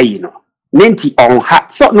na you know nenti on ha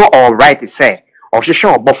so no all right to say or she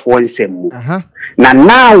show Obofour nsem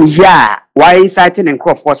now yeah why inciting and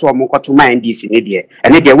call for so omonkotuma NDC ne de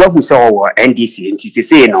and they who say NDC nti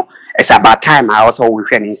say no it's about time I also will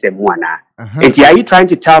hwe ne nsem ana and are you trying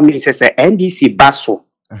to tell me say NDC baso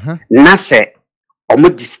na say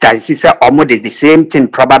almost distance almost the same thing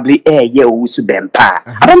probably OWUSU BEMPAH.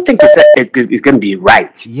 I don't think it's going to be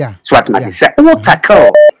right. Yeah. So what must say?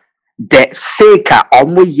 Tackle the faker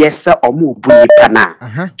almost yes almost bully pana.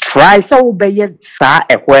 Try so obey sa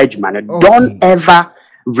a wage man. Don't ever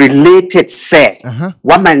relate it say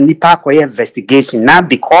woman nipa koye investigation now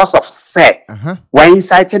because of say when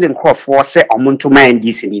incited in court for say omuntuma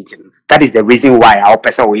NDC meeting. That is the reason why our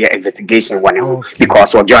person will hear investigation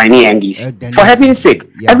because we're joining NDC. For heaven's sake,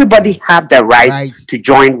 everybody have the right to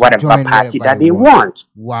join whatever party that they want.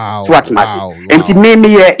 Wow. So what must and to me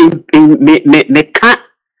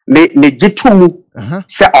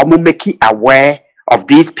say make aware of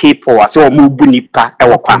these people as but more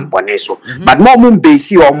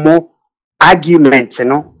base or more arguments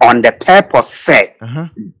on the purpose say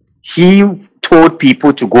he told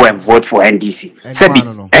people to go and vote for NDC.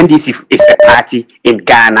 NDC is a party in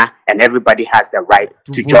Ghana and everybody has the right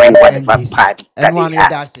to join whatever party that they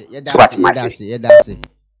have. So what must say?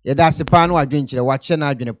 Yedase pa no adwen kire wa che na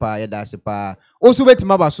adwene pa yedase pa oso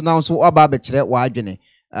betima ba so na so oba be kire wa adwene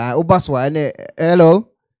obaso ene hello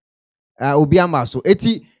obi amaso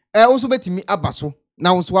eti oso betimi abaso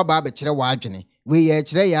na so aba be kire wa adwene we ye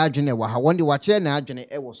kire ya adwene wa ha wonde wa kire na adwene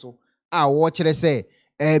wo so wo kire se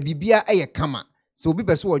bibia eye kama so obi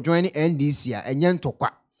be so wo join NDC a enye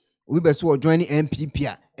ntokwa obi be so wo join MPP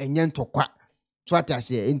a enye ntokwa so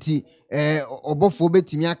atase enti Obofour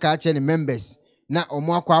betimi aka che ne members na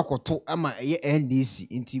omo akwa akoto ama eye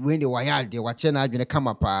NDC inti when de wayade wache na adwene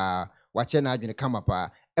kama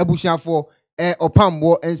pa ebusuafo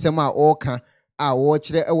opambo ensem a oka a wo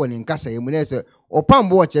kire ewo ne nkasa yemu na se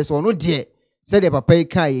opambo wo kire se ono de se de papa yi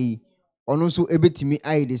kai yi ono nso ebetimi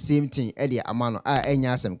aye the same thing e de amano a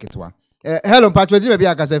enya asem ketwa hello mpatwa di be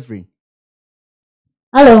akasa free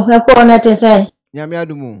hello ekwo na te say nyame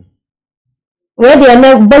adumu we de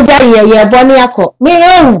na boja ye boni akọ me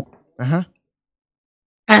ehun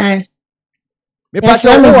me pacha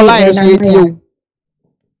wo line so yetie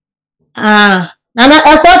nana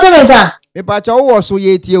ekwoto me ta me pacha wo so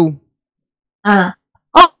yetie o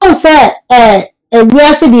say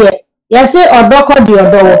ewiase de yes odoko de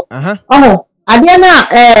odowo ade na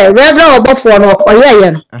Reverend Obofour no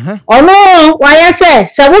oyeye no ono wa yes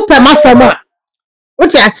se wo pemasem a wo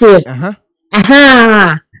ti ase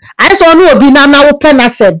I saw no obi na wo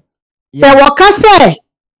penasem se wo ka se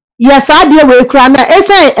yes ade we kura na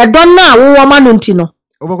say edon na wo ma no ntino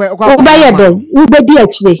obaye den ubedi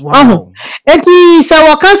akire enti se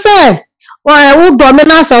wo ka se wo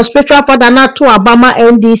dominance of spiritual father na to abama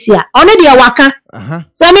NDC a one de waka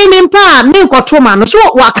se mi mpa mi nkotoma no so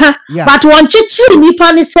waka but won chichi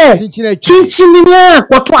nipa ni se chichi ni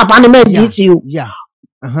akoto abana ma NDC o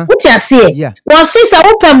what you say won see se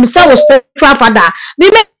wo pem se wo spiritual father mi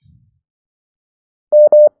me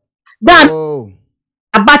dan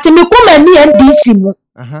abati mi kuma ni NDC mu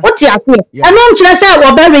what you say eno nkyere say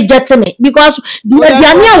wo be reject me because the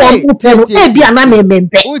aduane a wo pupero e bia na me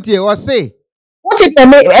mempe utie wo say what it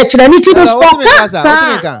me ekire ni ti no stop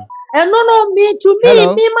no me to me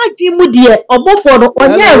ma dwi mu de Obofour no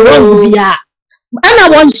onye wrong bia ana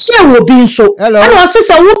won share wo bi nso ana wo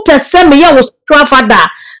se wo pese me ye wo spiritual father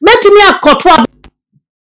metumi akoto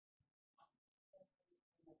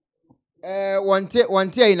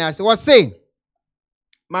wanti ina se wo say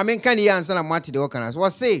Maame nka ni answer na mati de wo kana so wo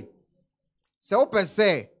say se wo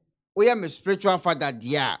pese wo ye me spiritual father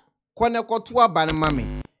dia kone koto aba na mame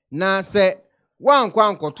na se wan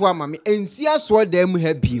kwa nkoto amame ensi aso da mu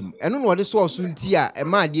ha biem eno no de so so nti a e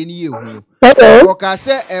ma de ni ye hu wo ka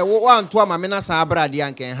se wan to amame na sa abrade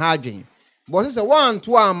anken ha adwen bo se wan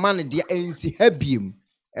to amane de ensi ha biem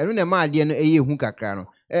eno na ma de no eye hu kakra no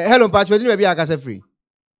hello mpatwa di be akasa free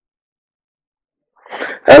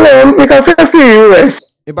hello because I see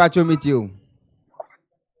US mpatwa meet you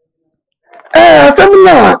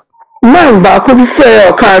seminar man ba could say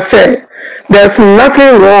or can say there's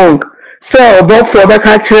nothing wrong. So Obofour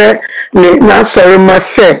beka kire ni na sorry ma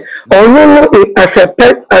say ono as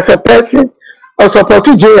a person or support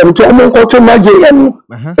to JM to amon to ma JM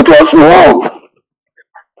it was wrong,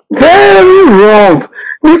 very wrong,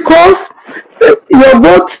 because your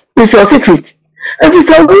vote is your secret and it's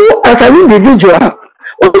a as an individual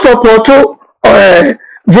who support to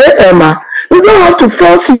JM you don't have to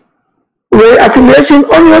force affiliation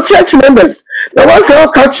on your church members. The ones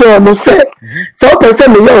who catch you on say, so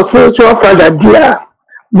person may your spiritual father, dear,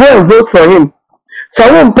 go and vote for him. So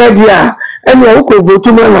I won't pay dear, and you will vote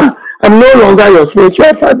to me. I'm no longer your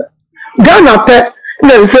spiritual father. Ghana pet,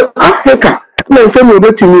 then say Africa, then say me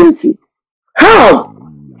to me. How?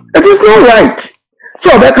 It is not right. So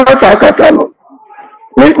that can't say,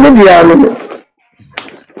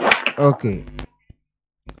 okay.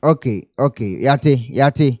 Okay.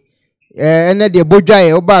 Yate. Ene de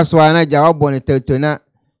bodwaye oba so anaja obone tetona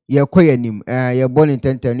ye koyanim ye bone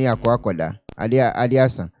tentani akwakoda ade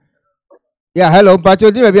asa. Yeah, hello,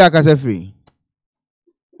 Pacho, did be akasa free?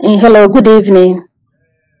 Hello, good evening.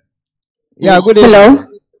 Yeah, good evening.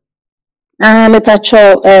 Hello. Me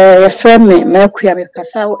Pacho, your friend me Akuya me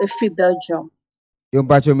kasa free Belgium. You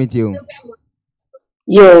Pacho meet you.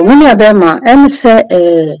 Yo, mini abema, say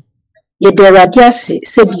ye de radiasi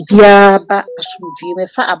se bibia ba asumdwi me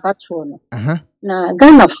fa abato no. Na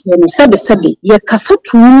Ghana for no sebe ye kasa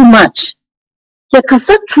too much.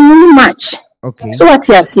 Okay. So what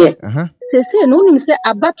you say? Say no nim say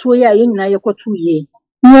abato ye aye nyina ye kotu ye.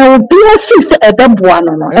 Nya obi afi se ebeboa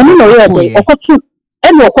no. Eno no ye dey okotu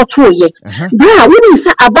eno okotu ye. Bra woni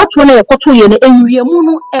se abato na ye kotu ye no enwiemu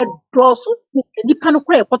no edoso nipa no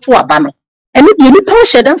kra ye kotu aba no. Eno de nipa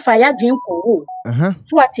hye dem fa ya dwen ko.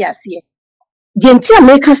 So what you say? Genti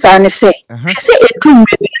America sa ne se edum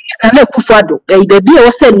na Akufo-Addo baby e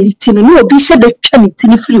wo se ni tinu no obi hye de twa ni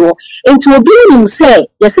tini free wo enti obi nim se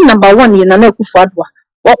yes number 1 ye na Akufo-Addo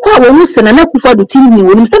wakwa wo mu se na Akufo-Addo tini ni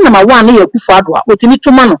wo nim se number 1 na ye Akufo-Addo otimi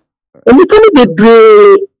tuma no emi to ni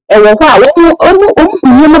bebre e wo ho a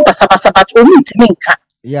wo mu pasapasa bat o mi timi nka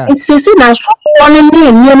enti se na so won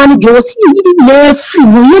ne niema ni bi wo se yi na free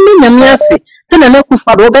wo ye ni nyame ase se na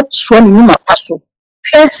Akufo-Addo wo betro ni nyuma paso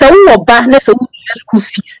so wo ba na so school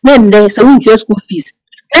fees na nde so wo school fees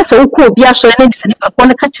na so ko obi asore na disani papa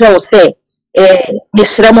na ka kire wo se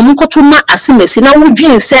mesra mo nkoto ma asemesi na wo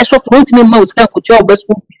dwen se so for ntimi ma wo sika kotua wo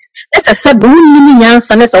school fees na se be wo nimi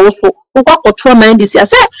nyansa na so wo so wo kwa kotro man disi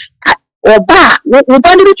ase oba wo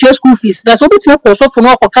ba ni bi school fees na so betime ko so for no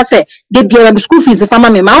akoka se de bia school fees fa ma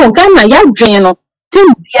me ma won Ghana ya dwen no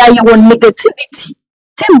tem bia ye won negativity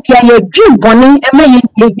tem bia ye dwen boni e ma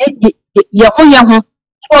ye ho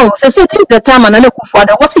so say this the time and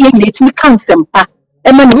Akufo-Addo was say you me kan sempa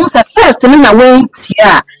e ma no say first na we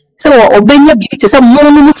tia say obenya bibi te say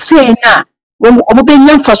mo say na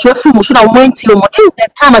obenya mfaso afi mu so na mo tia mo this the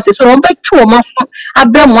time say so mo betwe mo so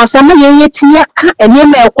abra mo say ma ye tia ka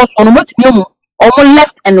enema ekoso no mo timi mo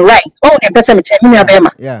left and right oh the person me check me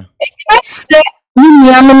abema yeah I say ni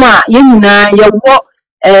niam ma ye nyina ye wo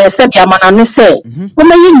sabi amana ne say wo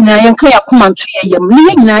ma ye nyina ye kan yakomanto ye yam ni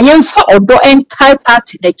ye nyina ye mfa odo entire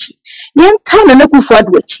party dachi ye entire na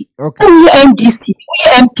Akufo-Addo achi we NDC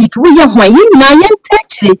we MP we ye ho ye nyina ye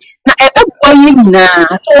ntachire na ebeboa ye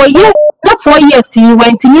nyina so ye na 4 years yi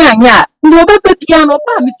wantimi anya ndi obebe bia no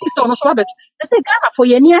ba me fi so no so ba beto say Ghana for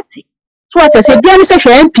ye ni ati so what say bia ni say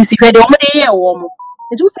hwe MPs hwe de o mo de ye wo mo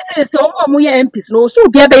nti fi say o mo ye MPs no so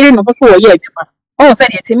bia be ye no so wo ye adwuma oh said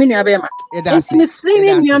it me nua be ma it's me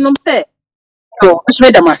singing nuanom say no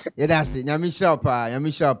so da mase yeah that's it nyame shira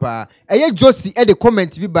pa Josie e the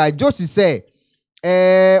comment bi by Josie say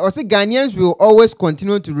also Ghanaians will always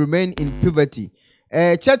continue to remain in poverty.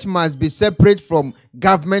 Church must be separate from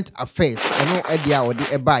government affairs. No idea or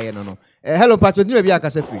the buy no. Hello Patrick, you be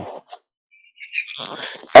akase free.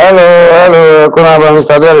 Hello,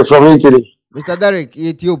 Mr. Derek from Italy. Mr. Derek,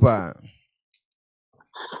 Ethiopia.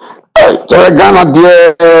 Ghana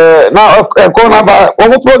now ECONABA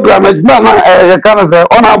one program you can say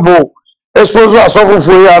honorable expose Obofour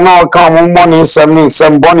here now come money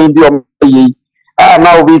some money bi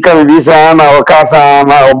now we can visa now casa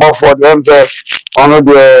now Obofour them say on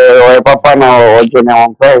the papa now Agyin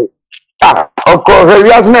Asare of course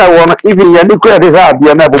we as now one even you credit hard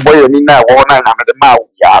you never boy ni na one na the ma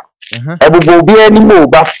ya ebubo bi ani mo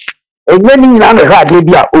ba enye ni na na hard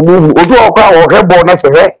bi a omu odu okwa wo hebo na se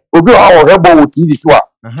obi o hebo TV so a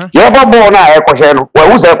ye ba bo na e kwhye no wa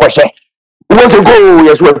wuza e kwhye wo se go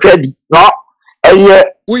yes we trade no eye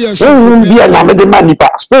wo bi na me de manipa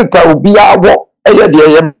spirit obi awo eye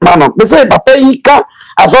de ye ma no me say papa yi ka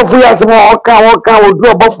asofo ya se mo ka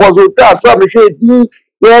odu Obofour so ta so me hwe di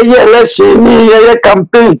ye election ni ye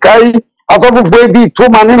campaign kai asofo fo bi to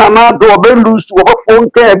mane na do be lose Obofour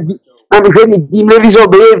nka bi na me hwe ni di me viso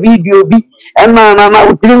be video bi na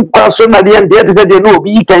utrin kwaso na de ende te se de no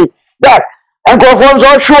bi kan that enko fo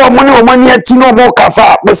so show money ati no mo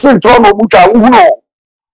kasa me se tro no butwa wu no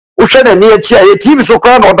wo hwe na ne ati ye TV so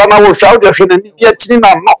kwa no da na wo hwa wo de hwe na ne ati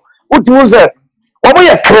na no utu ze wo mo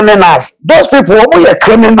ye criminals those people wo mo ye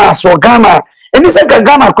criminals for Ghana eni se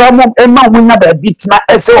Ghana kwa mo na mo nya ba bitina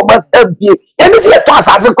ese wo ba abie eni se to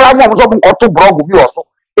asase kwa mo so mo koto blog bi oso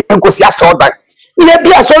enko si aso da ile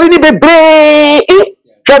bi aso ni bebre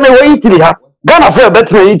kame wo Italy ha Ghana for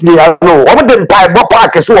better Italy ha no wo de BEMPAH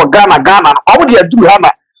park so wo Ghana wo de aduru ha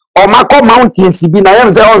na o makọ mountains bi na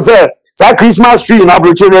yam say sa Christmas tree na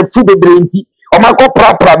broche na fu bebre nti o makọ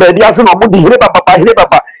pra be dia se no mo de hire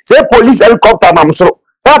baba say police helicopter na mso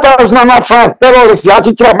Sometimes not France, terrorists,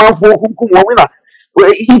 Yachicha, man for Kumina,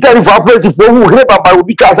 Italy for president for who hear about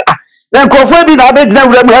because then confirming that they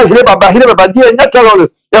never hear about the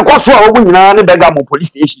terrorists. Then Kosovo women are the Begamo police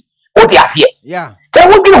station. What you see? Yeah. They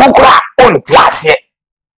would be on Tiasia.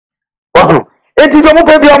 Oh, it is the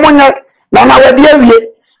movie among Nana Wedia.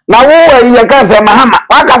 Now, you can say Mahama,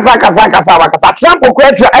 Wakasa, Trump will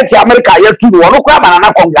create America, you two, or look up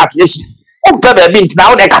and congratulations. Oh, Pebble Bint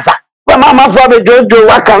now, the Casa. But Mama Father Jojo,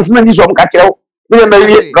 what can smell this from Catio?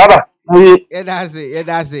 Brother.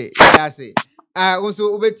 That's it.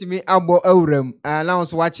 Also, wait to me, Abo Orem,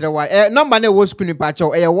 announce watch the while. Number was screening patch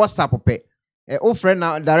or a WhatsApp pay. Oh, friend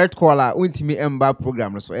now, direct caller, Wontumi Emba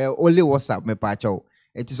program, so only WhatsApp me patcho.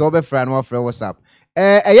 It is over friend or friend WhatsApp.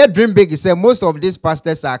 A dream big is most of these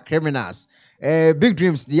pastors are criminals. Big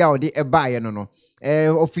dreams, the out the buy, no.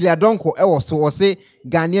 Ophelia Donko, also say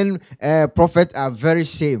Ghanaian prophets are very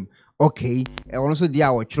shame. Okay, also the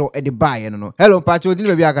hour throw at the buy, no. Hello, Pacho,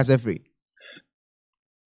 didn't be a free.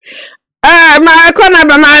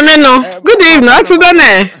 More-ekuonaba, Maame. Good evening, what's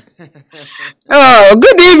going? Oh,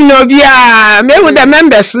 good evening, Obia. Me with the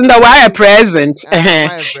members in the wire present.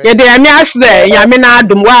 Yeah, they are asked there. Yamina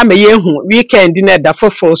Dum wa me yehu weekend dinner da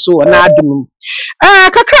fofo so na adum.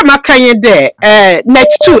 Kakra makanye there.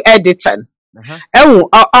 NET2 editor.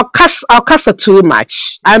 Okasa too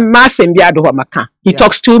much. I'm massing biado wa maka. He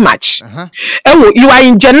talks too much. You are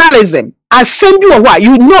in journalism. I send you a what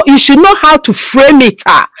you know. You should know how to frame it.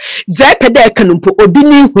 Zepede kanumpo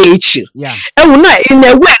obini wechi. Yeah. And in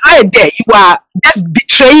a way, you are just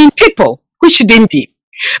betraying people who shouldn't be,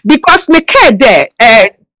 because me care there.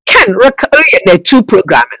 Can recreate the two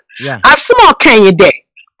program. Yeah. As small can you there?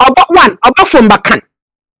 About one, about from Bakan.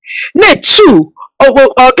 Net two. Or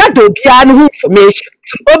got the information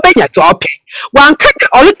to obey your topic. One cut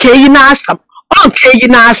all K in Assam, all K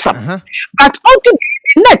in Assam. But only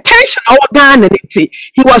in attention our Ghanaian, he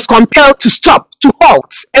was compelled to stop, to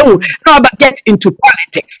halt, and now get into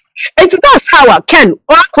politics. And that's how I can,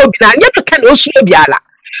 or Kobina, never can also be ala.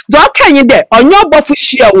 Though can you there, on your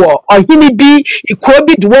Obofour war, or he be, he could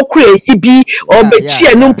be the worker, he be, or the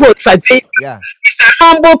cheer, no put such a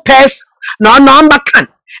humble person, no number can.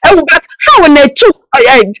 Oh, but how when they took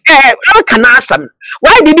I can ask them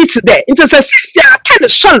why did it today? It's a 6 year kind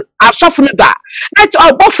of son of soften that. That's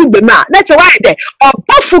our Obofour Bema. That's why they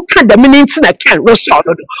Obofour can the meanings in a can restaurant,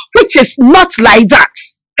 which is not like that.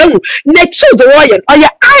 Oh, NET2 the royal or your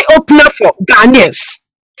eye opener for Ghanaians.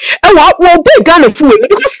 And what will be Ghana fool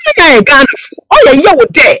because I am Ghana fool. Oh, yeah, you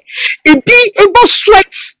there. It be able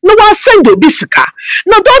sweat. No one send you this car.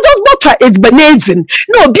 No, don't water is benazin.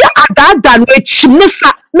 No, be at that than which no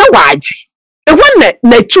wage. The one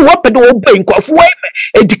NET2 open the bank of women,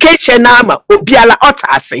 education, armor, or Biala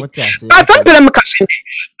Otasi. But I'm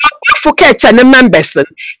for catch and the members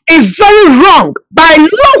is very wrong. By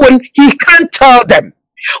law, when he can't tell them.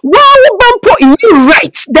 Well, Bumpo in you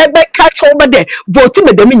right that they catch over there voting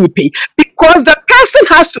with the mini pay because the person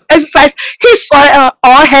has to exercise his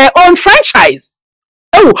or her own franchise.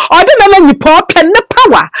 Oh, or the man you poor pen the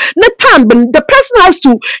power, the time the person has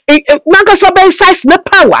to exercise the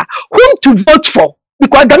power whom to vote for.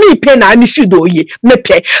 Because the me pay na issue do ye me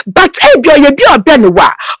pay, but you be a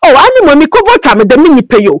benwa. Oh, I know me could vote the mini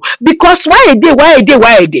pay you because why a day.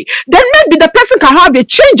 Then maybe the person can have a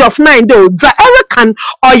change of mind though. The error can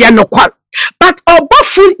or ya no qual. But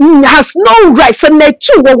Obofour has no right for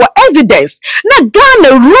NET2 or evidence. Not done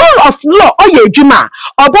a rule of law or ye juma.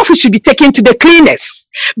 Obofour should be taken to the cleanest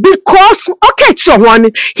because okay, so one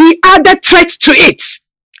he added threat to it.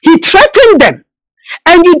 He threatened them.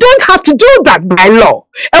 And you don't have to do that by law.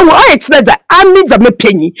 And why it's that I need the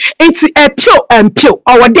penny. It's a pure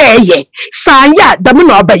or there ye. Saya the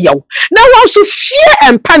mono by you. Now also fear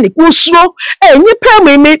and panic will slow and you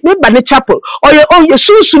pay me by the chapel or your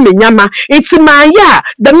susu yama. It's my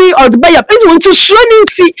the me or the bay up and to show me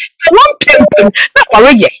see one pimp not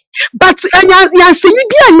worry. But I see you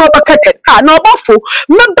be a no bucket, no Obofour,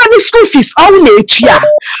 not by school fees all nature.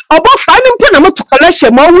 Obofour, I'm going to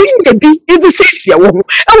collection more win be in the 6 year. Oh,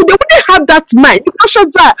 they wouldn't have that mind because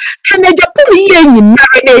of that. Can I just put me in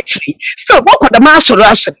marinatory? So, what could the master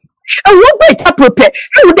ration? And what by tap prepare?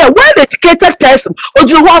 And the well educated person or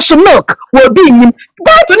you wash some milk will be in.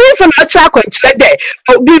 God believe from a track on there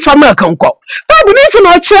or be from milk and go. God believe from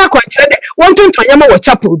a track on there, wanting to Yama or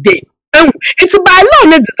chapel day. It's by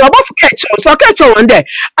law, it's about catch on, so catch on there.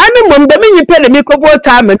 I mean, the mini pen and make over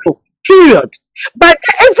time and no, period. But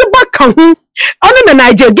every back on the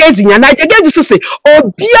Nigel Gaisie, and Nigel Gaisie to say,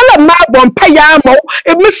 oh, Biala Marbon Payamo,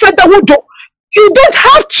 if Mr. Dawood, you don't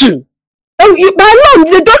have to. Oh, by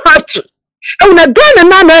law, you don't have to. And a gun and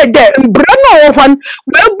man there, and Bruno wo hwan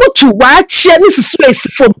we butu wa chia ni susu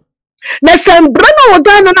fom na sembra na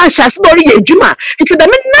Ghana na hyase do re adwuma it the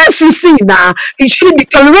nonsense na it should be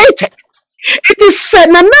tolerated. It is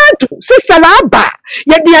Senanado, Sisalaba,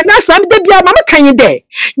 yet the Anasam de Biamama can de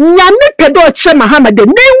Nyame pedo che Mahama de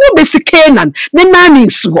name will be Sikanan, the Nani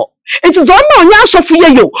Sugo. It is on Yasofia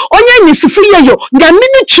yo, on Yanisifia yo,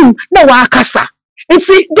 Yaminichum, no Wakasa. It's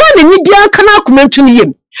done in India Kana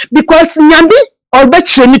Kumentum because Nyambi or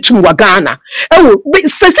Betchenitum Wagana. Oh,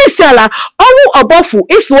 Sala, all Obofour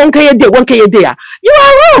is 1K a day, 1K a day. You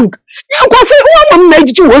are wrong. You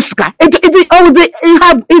made you Oscar. It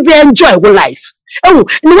enjoy life. Oh,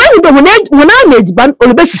 when I made ban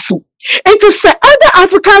or Bessisu. It is other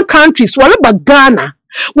African countries, what about Ghana?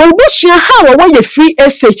 Well, Bush how away your free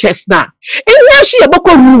SHS now. And she about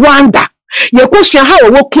Rwanda. Your question how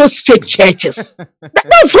we close fake churches.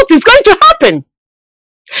 That's what is going to happen.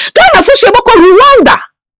 Ghana for about Rwanda.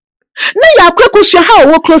 Now you question how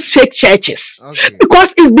we close fake churches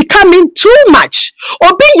because it's becoming too much.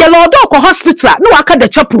 Or being yellow dog hospital, no I can't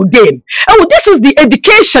chapel game. Oh, this is the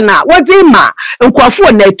educational what they ma and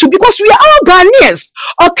NET2 because we are all Ghanaians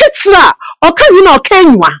or Ketsra or Kenya or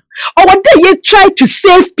Kenya. Or what they try to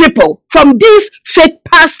save people from these fake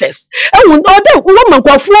pastors. And when other women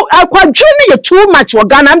go for Acquah journey too much for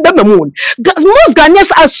Ghana and the moon. Most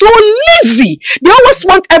Ghanaians are so lazy. They always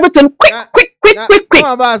want everything quick.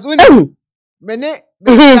 Many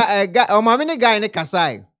guy in the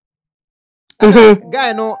Kasai.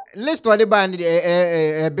 Guy no list what the band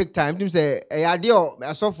big time. Him say idea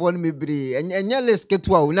a soft one me be and your list get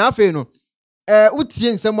to now no.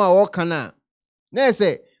 Utien somewhere or kana. Ne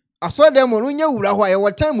say I saw them on you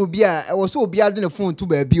what time will be I was so be adding the phone to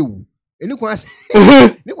baby. And you was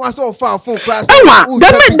so far phone class. Oh,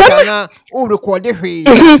 record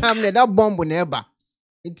the time that bomb will never.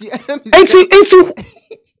 It's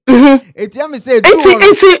me say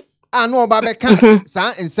I know about Becca,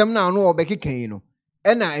 son, and some now know Becky Kano.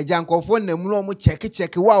 And I junk off one them no check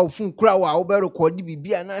wow, phone crowd, I'll better record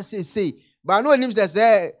be and I say, but I know him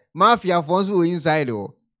say mafia phones were inside.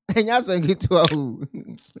 No, they did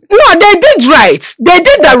right. They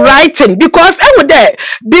did the right thing because I would there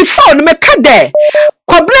before the Mekade.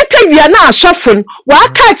 Cooperative we are now suffering. Why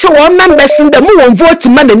catch one members in the moon vote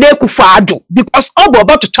money NET2 because all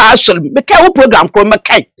about to tassel McKay program for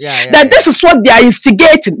McKay. That this is what they are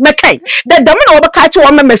instigating McKay. That the man over catch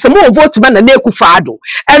one members and more vote money NET2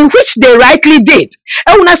 and which they rightly did.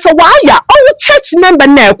 And when I say why all church member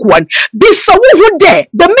NET1 be so who there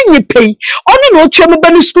the mini pay only no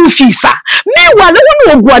children school fees. Meanwhile,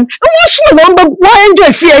 the one why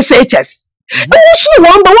enjoy free SHS. Also,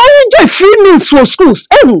 one but why enjoy free meals for schools?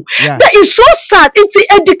 That is so sad. It's the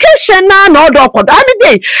education now.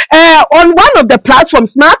 On one of the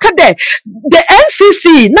platforms, the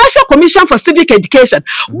NCC, National Commission for Civic Education,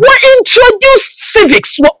 will introduce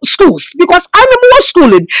civics schools because I'm more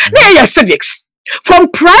schooling. They are civics. From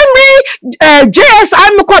primary JS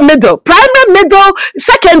I'm middle, primary middle,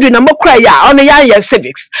 secondary na mokraya on the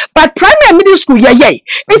civics. But primary middle school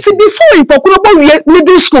it's before in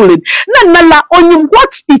middle schooling. Nala on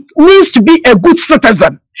what it means to be a good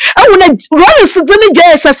citizen. And when I run a citizen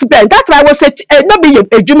JSS band, that's why I was not be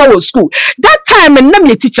a junior school. That time and not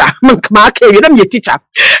be a teacher, not be a teacher.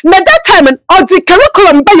 Now that time and all the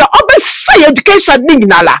curriculum by your obvious education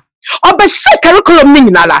nala. Or by curriculum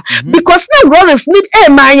because now rollers need a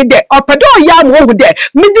mind there or pedo yam over there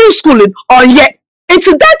middle schooling or yet it's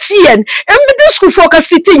that year and middle school focus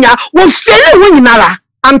sitting will fail winning.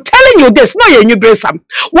 I'm telling you this, no you brace them.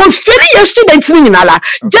 Will fail your students winning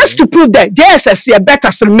just to prove that JSS are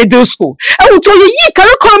better than middle school. And we tell you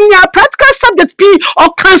curriculum practical subject P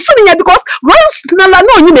or cancelling because once no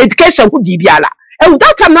you education who dibiala. And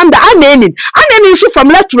that time I'm naming from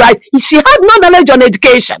left to right she had no knowledge on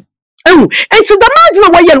education. And so the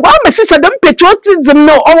margin way and one my sister them patriotism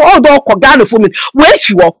no all the Ghana for me where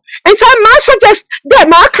she walk. And so I suggest that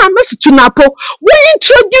my campus to Napo we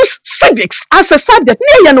introduce civics as a subject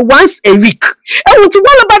nearly once a week. And it's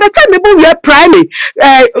all about the time we are primary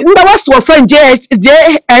was to friend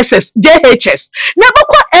JHS. Never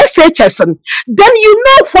call SHS then you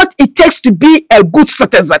know what it takes to be a good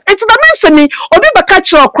citizen. It's the mention or be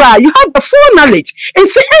catch or cry, you have the full knowledge.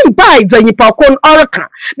 It's the by the Nipakon Oracle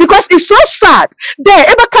because it's so sad. There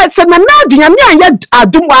ever catch a man I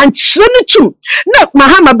do want to no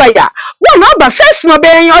Mahama Baya. One number first no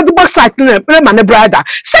being your boss at my brother.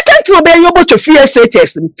 Second to obey your boat of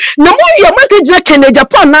SHS. No more your message can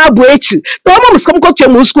Japan now breach. The almost come to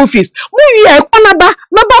your school fees. More-ekuonaba,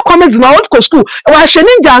 no comments in our school. Or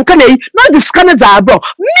Sheninja and Kane, not the scanners are bro.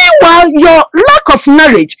 Meanwhile, your lack of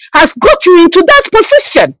knowledge has got you into that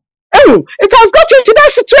position. It has got you into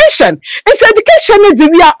that situation. It's education.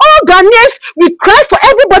 We are all Ghanaians. We cry for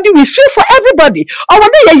everybody. We feel for everybody.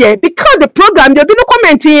 Because the program, they've been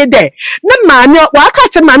commenting there. No man, I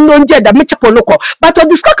catch a man no jet that make a local. But on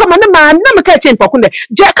this common man, no catch in Pokunde.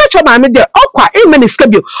 Catch a man there. Acquah, amen is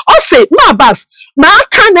schedule. Or say, my boss, my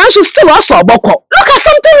can also still also a boko. Look at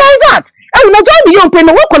something like that. And not only young pen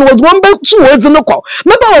work on was one by 2 words in local.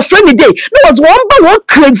 Remember a friendly day. No was one by one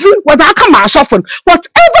crazy what I come out often.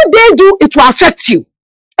 Whatever they do, it will affect you.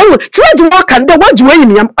 Oh, try to work and the what you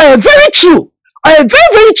very true. Very,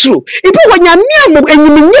 very true. If you when you're near and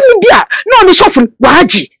you mean no the shuffle,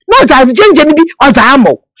 waji, no that ginger or the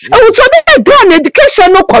ammo. Oh, so they do an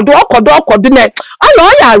education no coordinate. I know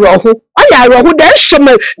who then show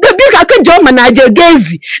me the big German Nigel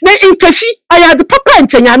Gaisie. Then in Keshi, I had the papa and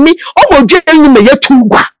Chanyami, almost getting me a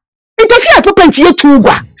tugwa. Interfere papa and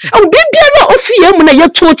Yetugwa. Oh, baby, no, see him when you're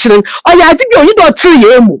torturing, or you think you don't 3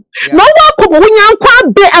 years. No one when you're quite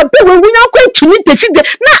bad, when you're quite to meet the figure.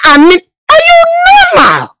 Now, I mean, are you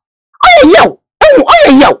normal? Oh,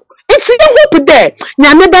 yo. It's a hope there.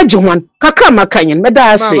 Nyame one. Kakama kanyen.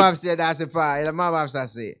 Meda say. Mama said that's a fire. Mama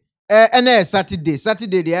say.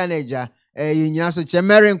 Saturday the manager. You so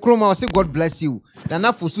Chemering Kroma say God bless you.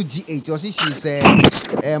 Nana Fosu G8 or she say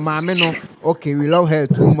Maame no. Okay, we love her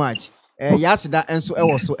too much. Yasida and so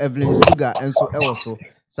also Evelyn Sugar and so also.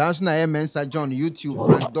 Sounds na Mensa John YouTube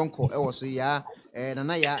Frank Donko also ya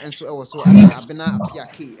Nana ya and so also Abena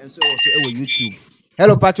APPIAH and so also YouTube.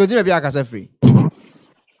 Hello Patrick, you be akasa free.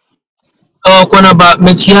 Ekuonaba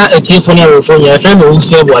mechia etiefoni awefoni ya friend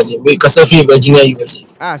OWUSU eboaje we kasa free Virginia US.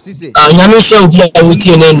 Sisi. Nyame hwe obi a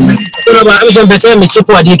wotie na enu. Ekuonaba abisem pese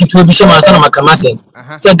mechipo ade kitu bi hwe ma asa na makamase.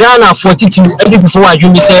 Se Ghana 42 every before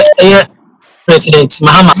adwumi se President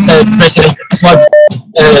Mahama President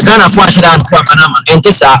Ghana for ashida anto abanama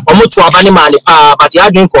entesa omoto abane male but ya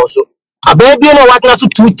adwen koso. Ababi no watna so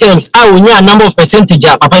 2 terms a onya number of percentage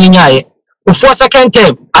a papa ni nyaye. For second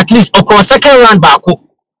term at least across second round baako.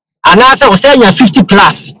 And answer was saying 50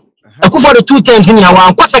 plus. For the 2 terms in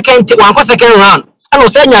one second round. And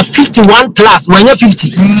was saying 51 plus when you're 50.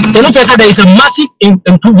 The nature said there is a massive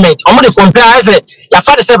improvement. I'm going to compare as a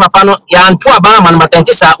father said, Papa, ya and 2 Abana and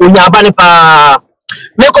Matantisa, when you're Abani pa.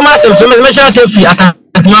 Make a massive measure safety as a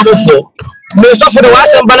Obofour. Most of the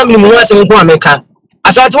last Banam in America.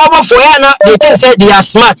 As I told Obofour, they think said they are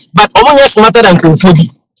smart, but almost smarter than Kunfubi.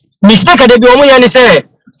 Mistake they be almost say.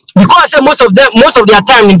 Because most of their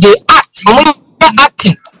time they act,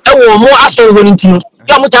 acting. I want more Asare Wontumi.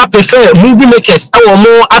 You prefer movie makers. I want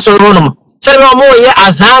more Asare Wontumi. Say more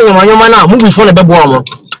Azan na movie for the bebo.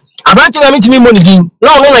 Abantu na mitimi money din.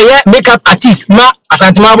 No makeup artist ma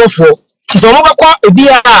asantima Obofour. So mo bekwa ebi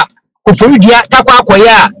a koforudua takwa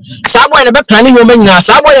akoya. Sabo na be planning yo manyina.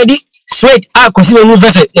 Sabo na di straight akosi no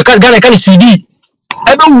verse. You can Ghana can CD.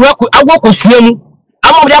 Ebe wuwa agwo kosuamu.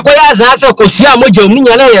 I'm going to ask a question.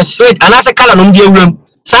 Straight and ask a color on the room.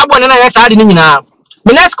 Someone and I started in now.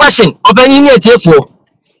 The next question, opening it here for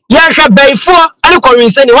Yan shall bay for and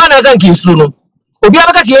convince anyone as thank you soon.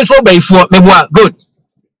 Obiaka years for bay for Mebois. Good.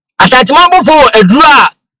 As I tomorrow for a draw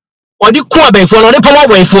or the core bay for the power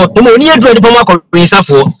way for the money dread the power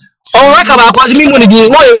for. Or like about what me money being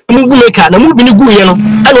movie maker, the movie good,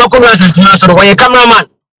 and walk around as a cameraman.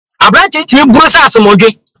 I brought it to Bruce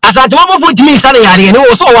Asamoge. As I told me, Sunny, and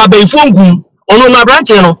also our bay phone on my branch.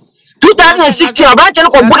 2016, a branch and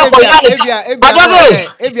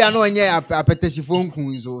if you are knowing a petition phone,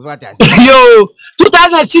 yo,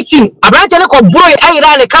 2016, a branch and a boy, I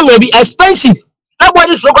ran a camera be expensive.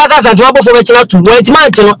 Nobody's focus as a for to wait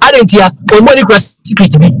mansion, I didn't hear or money secret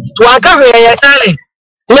to be to our career.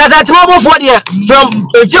 As I told from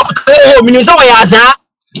a few minutes,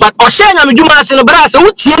 but Oshana Dumas and a brass,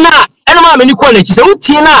 Utina, and a many qualities,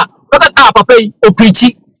 Utina, because Papa or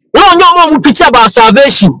preachy. No more preach about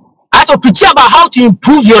salvation. I shall preach about how to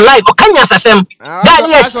improve your life. Or can you say that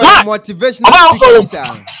is smart motivation?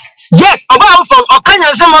 Yes, about from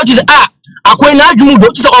Okanya Samotis Acquah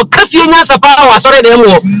or Kafian Sapa sorry them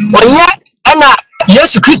or yet and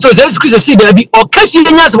yes Christos see there be or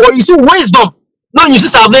Kafian or you see wisdom. No, you see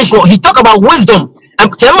salvation. He talk about wisdom.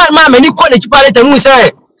 And tell my many quality palette and we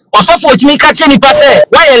say OSOFO Wontumi Captain Smart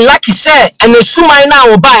why a lucky say and the sumai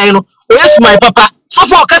now buy no yes my papa so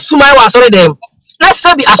for sumai was sorry them. Let's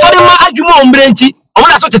say I saw them aduabo umbrenti or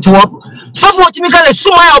what I thought it was. So for Wontumi Captain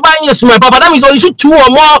sumai or buying yes my papa that means you 2 or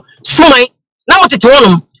more sumai now what it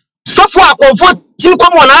was. So for Acquah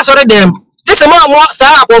come on I sorry them. This amount more say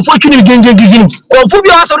Acquah gini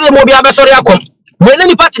confubia sorry them obi abesori akom. When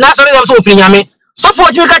any party na sorry them so finyame so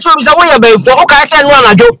for you catch me say we be for o ka say no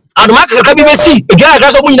anajo anoma kaka bi besi e ga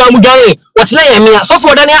ga so mu nyina mu dwan was na yemi so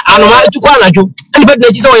for dan anoma tu kwa anajo ani be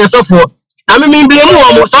dey say we so for na me blame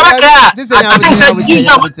wo so ba ka I think say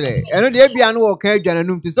eno de bia no o ka adwana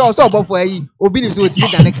num ti so Obofour ayi obi ni so ti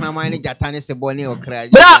dan kana man ni jata ne se bone o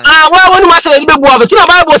kra bra wonu ma say ni be bua ti na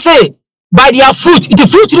Bible say by their fruit the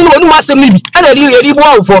fruit ni wonu ma say ni bi ana ri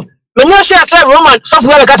bua wo for me nya share say Roman so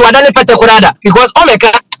for ka so dan pete kurada because o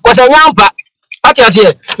meka ko say nyampa ati ase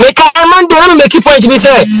me ka man de na me keep point be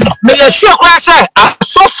say me sure kwa say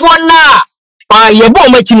so for na ye bo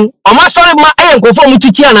machimu o ma sorry ma enkofo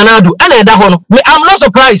mututi ananado ana eda ho no me I'm not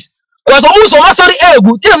surprised because o so ma sorry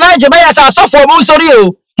egu ti na je ya say so for mo sorry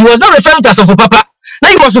o he was not referring to as for papa now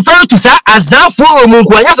he was referring to say azafo o mu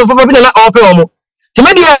ko anya so for papa na ope o mo ti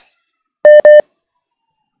me dia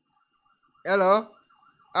hello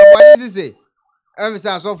what is it say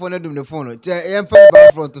say so for na dum the phone che em fa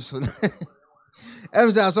ba front so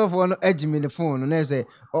say so for no ejimi the phone na say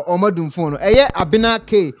o madum phone eye abena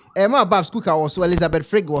k ma bab school ka was Elizabeth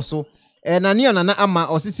Frig was so na ne na ama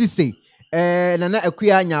osisi say na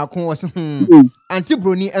Acquah nyaakon was anti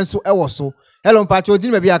broni enso e was so hello mpacho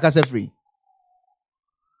din me bia akasa free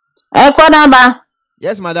Ekuonaba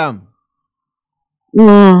yes madam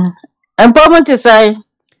important to say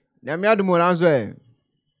na me adum na so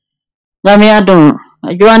na me adum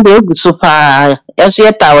ajuan de guso pa yeso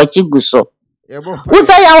yeta wachi guso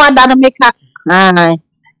usa ya wada na meka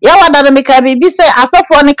ya wada na meka bibi say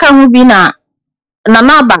asofo ne ka ho bi na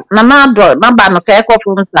naba no ka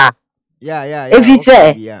ekofo nsa yeah if you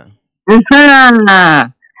say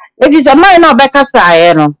if you say my no be kasa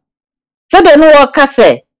ye no so de no work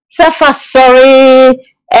say fa sorry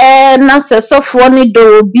na se sofo ni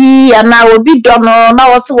do bi ana obi do no na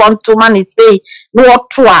wo se want to man say no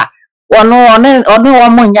to a ono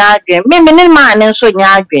mo nya adwen me ne ma ne so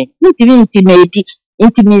nya adwen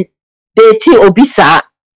intimidate obisa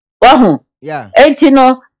wahu yeah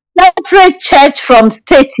no separate church from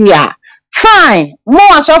state here fine mo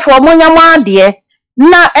asofo mo nya mo ade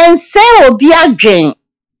na ense obi adwen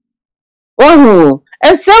wahu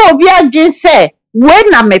ense obi adwen se we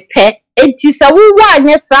na mepe enti se wo wa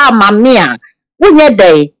anye sa mame a wo nye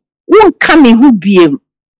dai wo ka me hu biem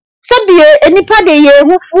sabie enipa de ye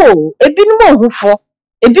hufo ebi no hufo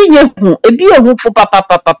ebi nye hu ebi ye hufo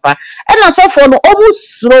papa ena sofo no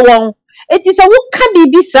omusro won enti se wo ka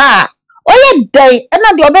bibi sa oye dai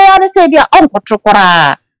ena de obeya ne se dia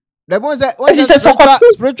onkotokora the boy say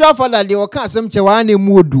spiritual father de o ka asem che wa na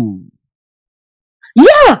mu odu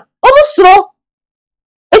yeah omusro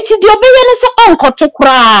enti de obeya ne se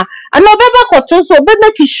onkotokora ana obeba koto so obe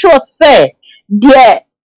make sure say de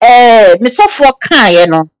me sofo kan ye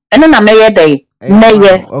no eno na meye dey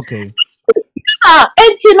meye okay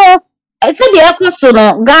enti no se de ekoso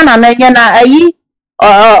no Ghana na nye na ayi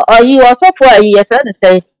osofo ayi e friend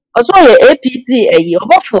say oso ye APC ayi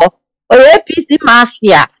Obofour o APC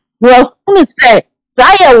mafia no kunu say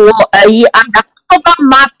say wo ayi undercover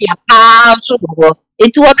mafia pa so go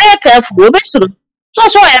enti wo be careful wo be suru so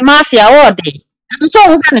e mafia wo dey so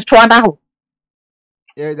wo say ne to ada ho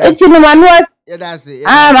enti no manual that's it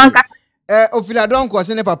manka ofila don ko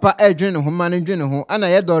se ne papa adwene ho ma ne dwene ho ana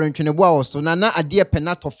ye dore ntwene bo a so na ade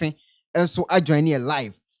pena tofe enso adwan ne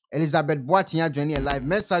live Elizabeth Boatin adwan ne live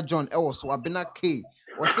Mesa John so abena k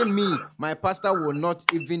o say me my pastor will not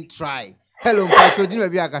even try hello mpacho din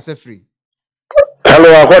be akase free hello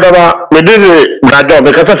akodaba me did na job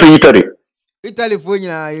be kasa free Italy fo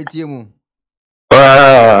nyina yetie mu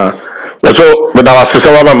so me da wasese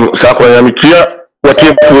wa sa ko ya mitia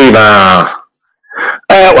watie fo na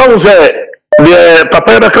what was the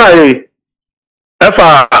papa be cry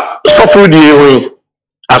efa suffer di ewe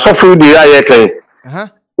asofru di aye kan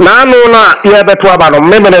na no na ye beto aba no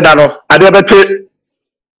memene da no ade bete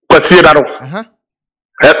kwasie da no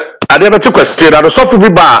ade bete kwasie da no suffer bi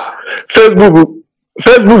ba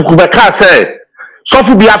Facebook be ka say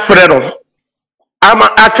suffer bi afre no ama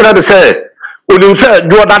atre de say onim say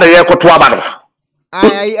do da ye koto aba no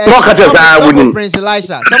no ka say wonim Prince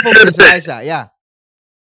Elisha yeah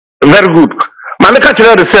very good man ka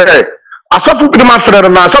atre de say asofru bi ma afre no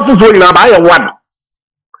na asofru fo nyina ba ye one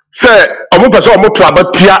say omo person omo to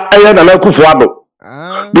abatia eye na nakufo ado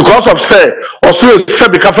because of say oso se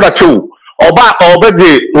be kafra chew oba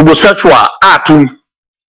de homosexual atum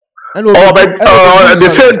oba the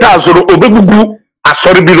same time so obegugu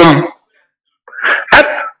asori binom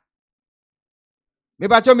me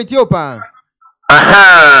ba cho mitio pa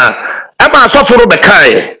e ma so foro be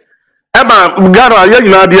kai e ma gara ye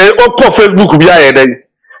nyina de o ko Facebook bia ye den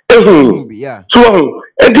ehu so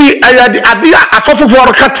edi aya ade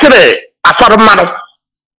atofofo ka kire asoro ma no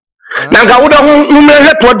Nanga woda hu me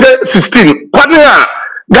he 2016 kwade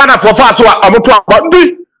Ghana for fast so amoto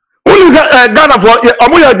abodi woni Ghana for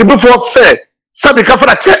omoya de before say sabi ka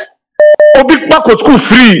fara che obi back to school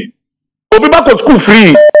free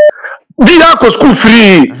biya ko school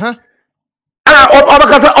free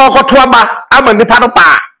obaka say okoto aba ama nipa no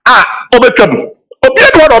pa obetwam obi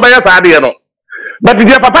e do obaya sa ade no but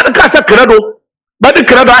the papa ka say credo but the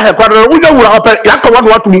credo ahe kwado wunya wura opa yakọ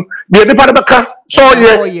wanu watum de nipa no beka so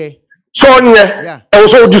ye e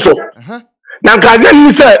so odiso na nkaje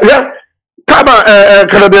ni say ya kama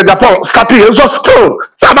Canada Agyapong scapi so still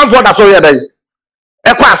saban for that so ye dai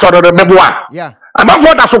e kwa so do meboa aban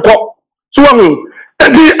for that so ko so hu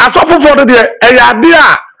enti asofo for de e ya de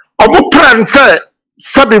a omo plan say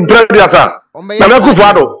sabi bread asa na na ku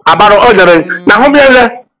fado abaro ojere na ho me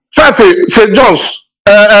say Jones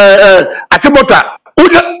atibota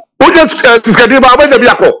uje skadi ba ba de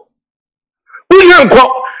biako uje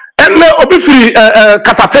nko enne obi firi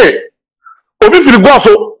kasafe obi firi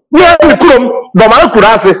goso we kurom do ma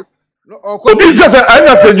kurase obi je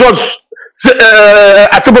anya say Jones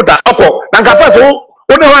atibota oko na nka so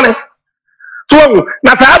o de wane so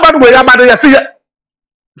na sa abadu we ya badu ya si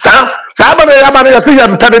sa abadu ya badu ya si ya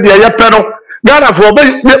mpade de ya pero Ghana for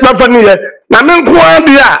be fani ye na me nko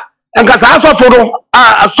dia nka sa asofo no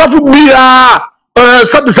asofo bia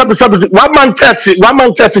sabi one man church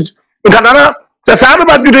nka na sa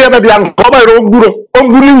abadu de ya be dia nko ba ro onguru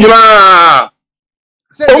nyina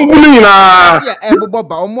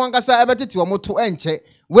boba omo ankasa ebetete omo to enche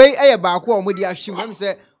we eye ba ko omo di ahwim am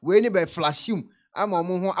say we ni be flashim ama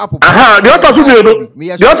omo ho apopo de otoso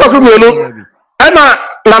mienu na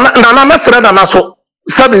na sere na so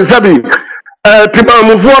sabi tiba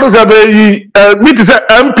mu for sabi yi bit say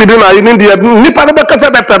MP na in India nipa no be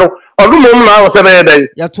kasa better odumom na o se be dey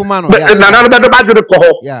ya tuma no na be ba jure ko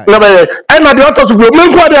ho na be na de otoso mienu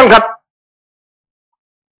menko de anka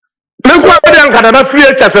na free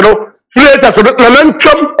HS no na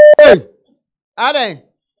mentwam ade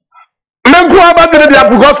menko aba de dia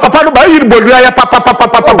because papa no ba yi bodua ya papa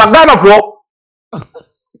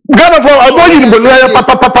Ghana for abo yi bodua ya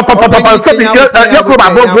papa sabi ya ko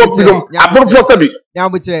abofo sabi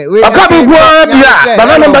nyabutre we akabi gwa dia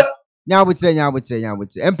banana nyabutre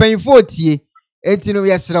empanyfo tie enti no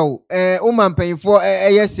yesrew uma empanyfo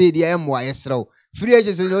yese dia emwa yesrew free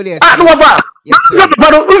HS no le no wafa nza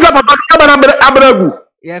papa abaragu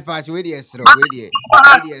yeah fa we dey yesrew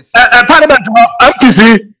parliament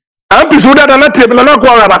MPC would have not taken a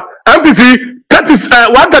quarter. MPC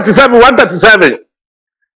 137.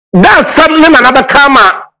 That's something another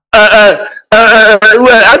karma.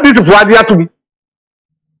 I need to forward you.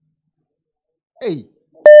 Hey,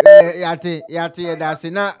 yate, that's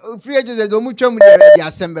now free agents don't much the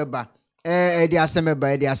assembly bar,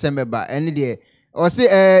 any day. Or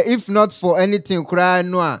say, if not for anything, cry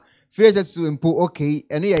no, free agents to import okay,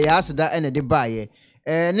 and here asked that and the buyer.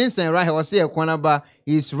 Ninsen right was say eeii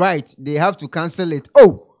is right. They have to cancel it.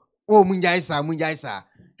 Oh, munjaisa.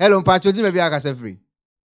 Hello, Pacho, maybe I can say free.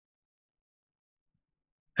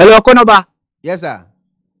 Hello, Okonaba. Yes, sir.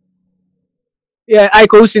 Yeah, I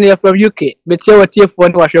call you from UK. But you what your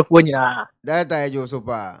phone was your phone. That I just so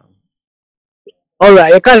far. All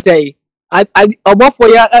right, you can say I Obofour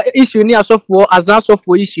ya issue ni ASOFO as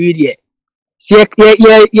ASOFO issue there. Ye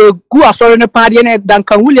go asore ne pa de na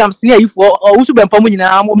Duncan Williams ne ayifo OWUSU BEMPAH mu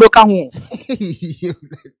nyina mo ka ho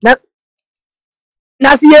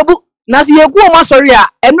na si yegu o ma sori a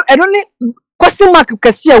eno ne question mark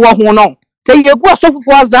kase e wo ho no se yegu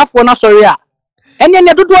asofofo azafo na sori a ene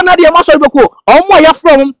ne dodo na de ma sori beko o mo ya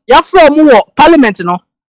from wo parliament no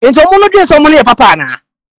ento mo no de so mo ne papa na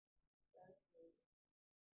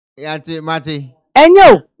yate mate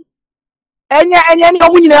enyo enye ni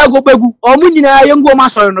omunyina go begu omunyina yengo ma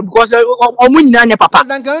soro no because omunyina anya papa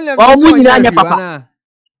omunyina anya papa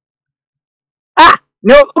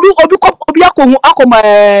no obi akoma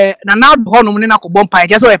na na do hono ne na ko bompa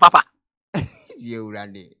je so e papa ye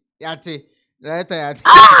urande yate yate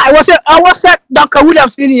I was Dr.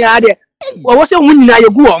 Williams in ya de I was omunyina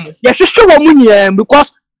yegu omu ye hwehwe omunyina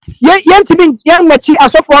because ye ntimi ye machi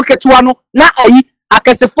asofo oketua no na ayi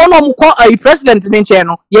akesefo no mko a president ne nche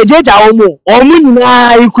no ye jeja omu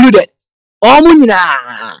nyina included omu nyina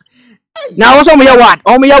na wo so mo ye wad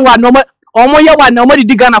no mo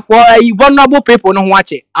di Ghana for vulnerable people no ho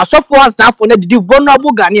ache asofo asafo na di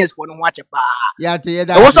vulnerable Ghanaians for no ho ache pa yate ye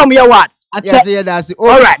da wo so mo ye wad yate da si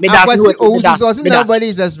all right me da nobody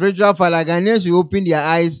is a spiritual father. Ghanaians should open their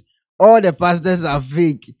eyes. All the pastors are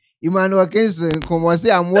fake. Emmanuel Kingston, come on,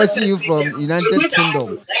 say I'm watching you from United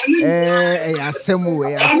Kingdom. Asemu.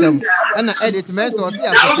 And I edit mess or see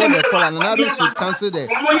I support the call and another should cancel the.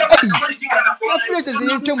 Your phrases in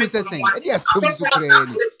your chum is saying, yes,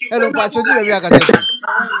 hello, Patrick.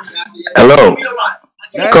 Hello.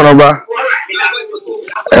 Konoba.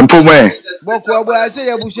 Empume. Boko, I say,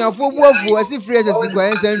 Bushan for Obofour, I see phrases in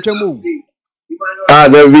Guyan Chamu.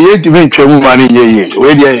 The V8 even Chamu money,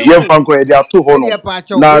 where the young Fanko, they are 2 honor.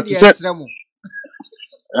 Now,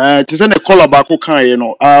 to send a call about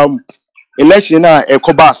election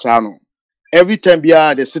ekobasano. Every time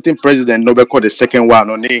the sitting president no be call the second one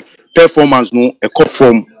on the performance no a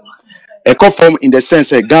conform in the sense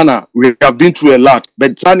that Ghana we have been through a lot,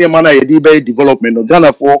 but Tanya mana yedibe development of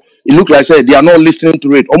Ghana for it look like say they are not listening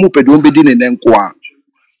to it.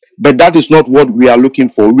 But that is not what we are looking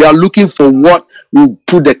for. We are looking for what will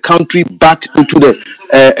put the country back into the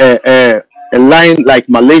a line like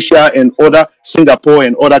Malaysia and other Singapore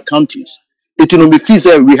and other countries. It will be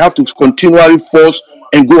feasible. We have to continually force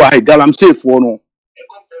and go ahead. I'm safe for no.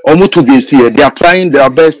 Almost against here. They are trying their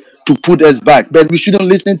best to put us back, but we shouldn't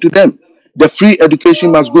listen to them. The free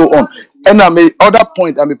education must go on. And other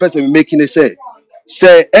point I'm a person making a say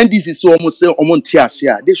NDC so almost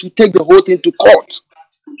say they should take the whole thing to court.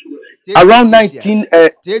 Around 19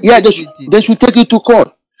 they should take it to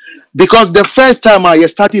court. Because the first time I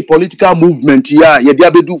started political movement, do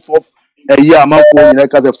fourth year, I'm for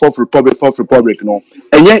the fourth republic, no.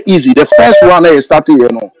 And yeah, easy. The first one I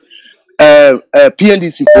started,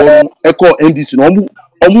 PNDC for echo NDC,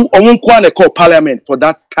 no, parliament for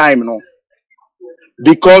that time, no.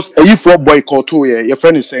 Because if you boycott, your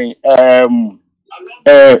friend is saying,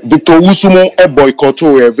 Victor Wusu boycott,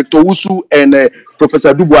 Victor Wusu and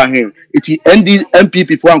Professor Dubois, it is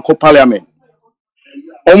MPP for uncle parliament.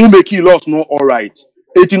 Omu make loss no all right.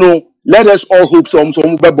 Let us all hope some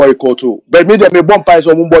boycott. But maybe me BEMPAH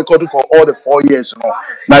some boycott for all the 4 years. No,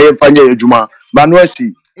 now you find your juma.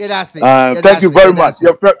 Manuesi. Thank you very much.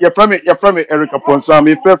 Your premier Erica Ponsam,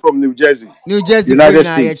 me from New Jersey, United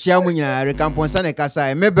States. Erica Ponsam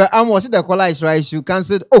Kasa. Maybe I'm was the college right. You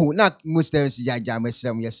cancelled. Oh, not Muslims. Yes,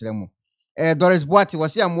 Doris Boati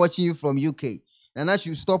was here. I'm watching you from UK, and I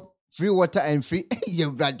should stop free water and free.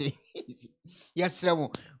 Yes, Ramo.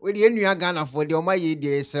 When you are Ghana for the Omaye,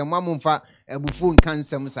 there's a Mamumfa, a Obofour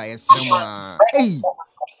cancer. Yes, Ramo. Hey,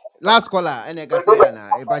 last caller, and I got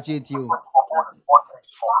a budget you.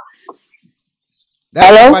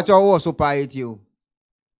 Hello, what you also pay you?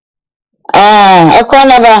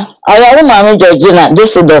 ECONABA. I am Maame Georgina.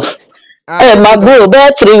 This is the. My bro,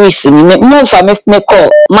 about 3 weeks. No, for me call.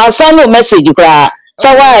 My son no message.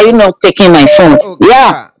 So why are you not taking my phone?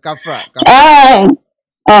 Yeah.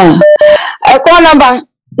 ECONABA.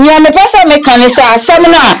 You are the person me can say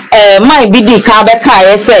seminar. My BD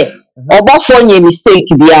Kabeka say. Obofour nye mistake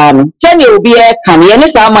biano. Send you be a can. You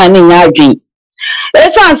need some money in your dream.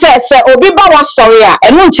 Esan say obi ba wa sorry a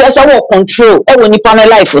enu nche se wo control e woni pa na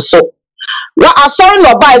life so wa asori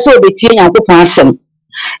no ba so obetie Nyankopon asem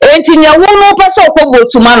enti nya wo no pese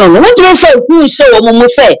okobotuma no wo tiri fa hu se wo mumu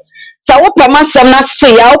se sa wo pema sem na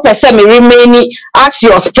se ya wo pese me remain as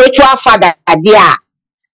your spiritual father adia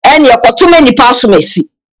and your kotuma ni pa so mesi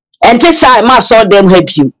enti sai ma so dem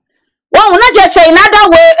help you one not just say another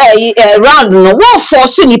way round no wo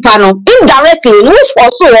force nipa no indirectly no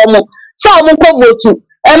force wo mo so vote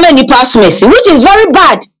many pass mercy, which is very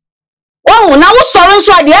bad. Oh, now sorry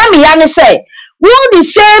so the army and say we the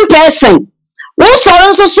same person. We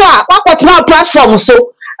sorry so what now platform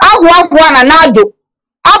so I want one another.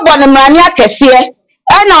 I want a mania kese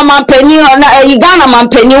and man penny on a Ghana man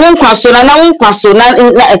penny won kwaso na won kwaso na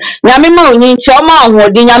nyame ma onyi choma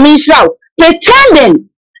ohodi nyame israel pretending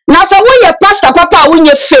na so we your pastor papa we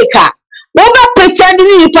your faker we be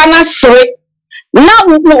pretending ni pa na sere. Now,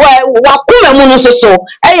 wakuma muno so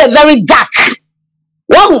very dark.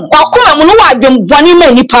 Wakuma muno wa dwem boni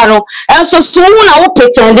ma nipa no enso so na wo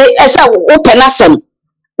pretend esa open asem.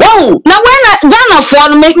 Wow, na when Ghana for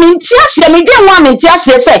no make me tiase me dwen wa me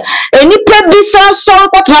tiase say enipa bi so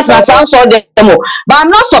kwatna sound so dem. But I'm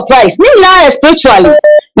not surprised. Me na spiritually.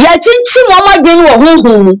 Ya chinchi mo ma dwen wo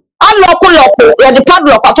hunhun. Aloko ya the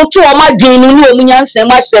padlock atoto wo ma dwen ni o munyansem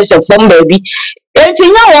ma special from baby.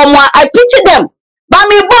 Entinya wo I pity them. But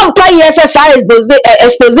me BEMPAH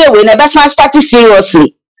EXpose we never start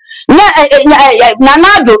seriously.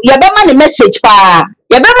 Nanado, you be man message pa.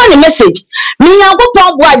 You be man message. Me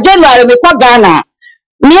Nyankopon bo January me kwa Ghana.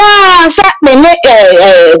 Me sa me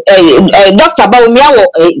doctor ba me awo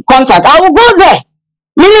contact. I will go there.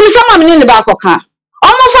 Me ni sama me ni ba koka.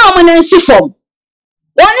 Omo fa omo na nsi form.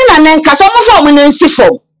 Woni na nenka so omo fa omo na nsi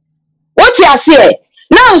form. What you say?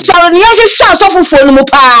 Now sorry ni yesi sha osofofo no mu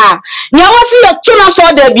pa nya wasi ye tuna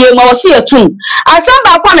so da bie ma wasi ye tun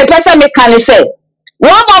asamba kwa me pese me kan say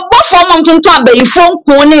won obofo mo tuntu abayifo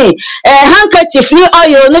nko ni handkerchief ni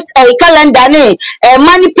oil ni calendar ni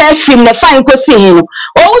money perfume na fine ko si hin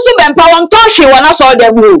OWUSU BEMPAH won to hwe wona so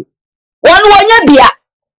da mu won wonya bia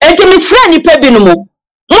enti me frɛ ni pa bi no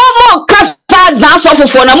mo kasa za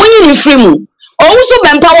osofofo na munyi ni free mu OWUSU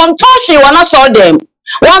BEMPAH won to hwe wona so da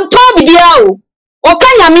won to bibia o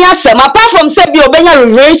Okanya mi asem apart from say bi obenya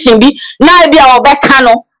revelation bi na bi a obeka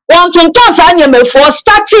no won tonto sa nyemefo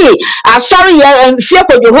starting asori ye fie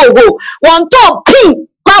ko ho won to pin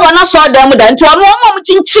pa wana so dem da nti ono mo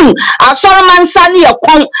chinchin asori mansa ne ye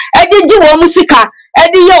kon edigi wo musika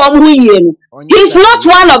edi ye wo hu yie no he's not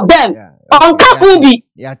one of them on kapu bi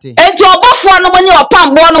enti obofo no mo ni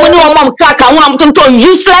opambo no mo ni wo mom kaka ho am tonto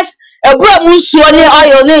useless ebura mu nsuo ne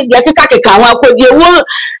oil ne ye keka ho akodi ewo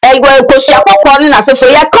kosi akokoro ni na sefo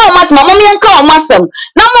ya ka o mas mama mi enka o masem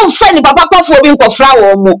na mo mfa ni papa pafo bi nkofra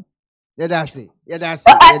wo mo yedase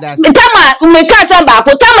tama me ka sa ba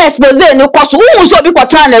ko tama expose ni koso wo so bi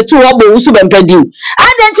kwatra na tu wo bo WUSU BEMPAH din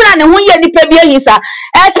adentina ne ho ye ni pa bi ehisa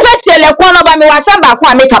especially ekuonaba me wasa ba ko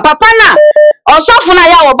ameka papa na osofo na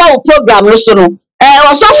ya wo ba wo program no so no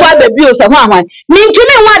osofo ababi o se ho ahwan ni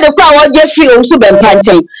ntumi ho ade kwa wo je fi WUSU BEMPAH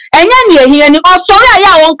nchen enya ni ehia ni osori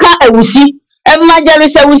aya won ka awusi Major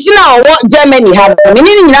is a Wusina or what Germany have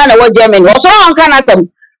meaning none what Germany or so on can asem.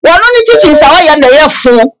 One only teaching Sawa and the air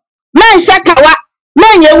full. Man shakawa,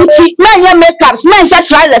 man ye wuti, man ye makeups, man shak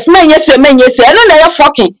riders, man yes, man yes, I don't know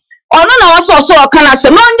fucking. Or no also can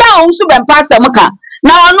asem, no down WUSU BEMPAH Samaka.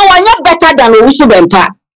 Now I know one you're better than WUSU BEMPAH.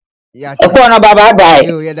 Yeah, Baba die.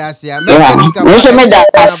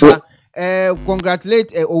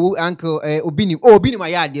 Congratulate Uncle Obinim. Obinim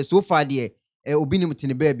my idea so far dear. Obinim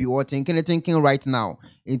tini baby or thinking right now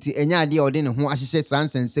into any idea or didn't who associate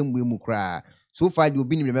sans and same way mukra so far the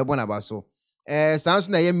Obinim remember about so sounds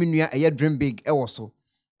na ye minua a dream big also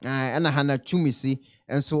and I hana chumisi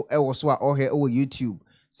and so also all here over YouTube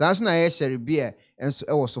sounds na ye share beer and so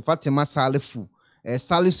also Fatima Salifu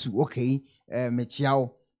Salisu okay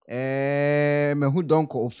mechiao me who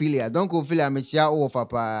donko Ophelia mechiao of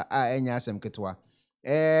papa enya asem ketwa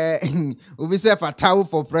we say Fatau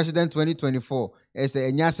for President 2024 as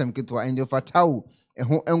a nyasem kitwa and your Fatau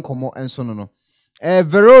ho enkomo enso no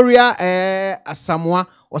Veroria Asamoah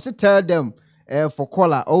was it tell them for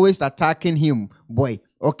caller always attacking him boy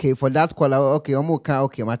okay for that caller okay omoka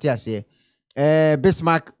okay Matthias here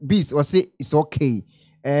Bismarck Beast was it it's okay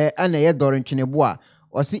and a dorin chineboa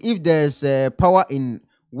or see if there's power in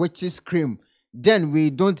witch's cream then we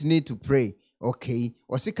don't need to pray. Okay.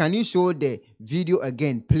 Or see, can you show the video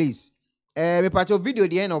again, please? Me part of video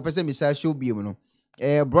the end of person Mr. Show be you know.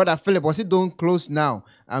 Brother Philip, was it don't close now?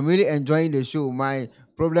 I'm really enjoying the show. My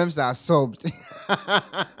problems are solved.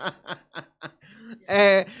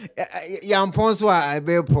 Yampons were a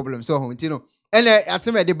big problem. So you know. And I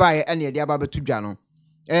say the buy any the about to jano.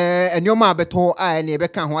 And your ma beto I and be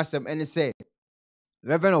can wasem and say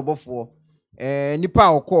Reverend Obofour nipa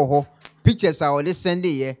okoho pictures are all send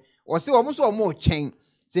ye. Or say almost more chain.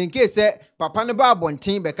 Say in case papa ne ba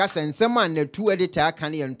bontin be ka sensem an NET2 editor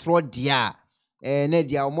kan ye ntro dia na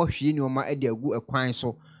dia omo hwe ni oma e dia gu ekwan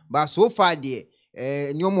so but so far de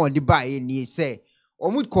ni omo de ba ye ni say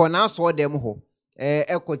omo ko na so dem ho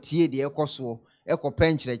ekotie de ekoso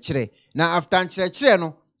ekope nkyerɛkyerɛ na after nkyerɛkyerɛ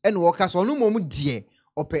no ene wo ka so no mom de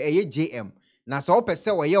ope eye JM na so ope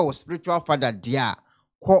se wo ye wo spiritual father dia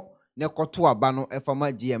ko ne koto aba no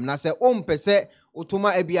efama GM na se o mpese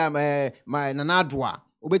utuma ebia my nanadoa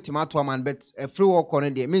obetima to man bet free work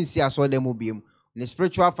on dey mensi aso dem obiem ne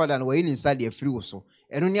spiritual father no we inside dey free wo so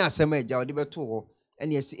eno ne asema agya ode beto ho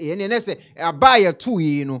ene esi ene ne se aba ye to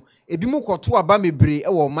yi no ebi mu koto aba mebre e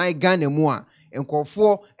wo my Ghana mu a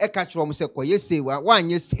enkofo e ka kire mo se koye sei wa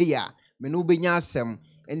anye sei a me no benya asem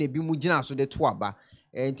ene ebi mu gina so de to aba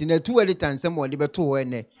enti NET2 editor nsem ode beto ho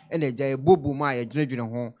ene agya e bobu ma ye dwenedwene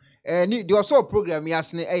ho ni the also program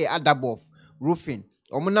yasne aduabo roofing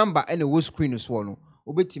omo number ene wo screen so no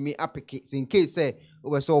obetimi apeke in case say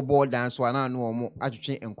obeso board dance so na no omo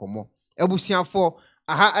atwetwe enkomo ebusiafo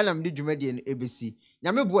aha anam de dwumade no ebesi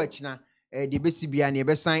nyame bo akina de besi bia ne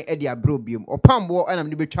ebesan de abro biem opambo anam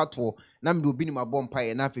de betwa to na me de obinim abom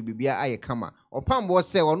pae na afa bibia aye kama opambo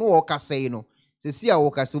se ono wo kasei no sesi a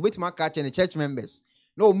wo kasei obetimi aka che ne church members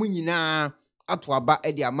na omu nyina ato aba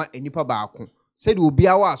de ama enipa baako said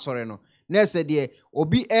obia wa asore no na said de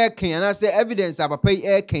obi eken na say evidence abapa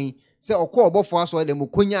eken say okọ Obofour aso de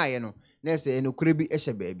mukonya aye no na say enokure bi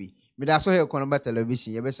ehye baabi me da so he kono ba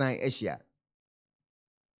television ye be san ehia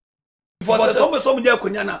For some dear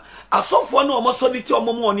Kunyana, a soft one or more solid or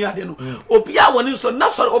more near the Opia one is so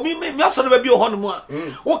not so obi me so be honmo.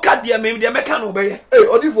 What cat dear maybe the American obey.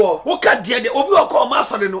 Odifour. What cat dear the Obio call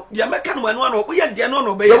master the American one or we are dear non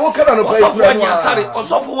obey. What can Agyin Asare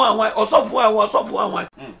OSOFO one OSOFO one.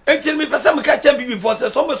 And tell me person catch him before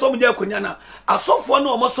some dear Kunyana. A soft one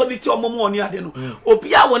or more solid or more near the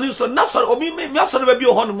Opia one is so not so obi me so be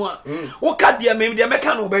honmo. What cat dear maybe the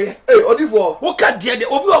American obey. Odifour. What cat dear the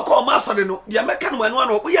Obio call master no the American one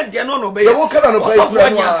we are dear non obey. OSOFO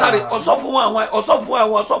Agyin Asare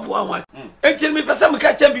OSOFO one. And tell me person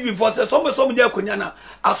catch him before some dear Kunyana.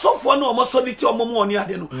 A soft one or more solid or more near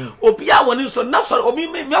the Opia one is so not so obi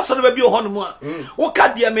me so be honmo. What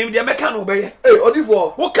cat dear maybe the American obey.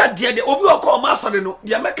 Odifour. What cat dear the Obio call master no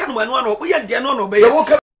the American one we are dear non obey.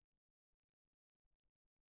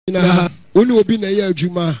 Unu obi na ye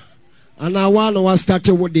adwuma ana wa na wa start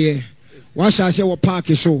wo de wa sha se wo park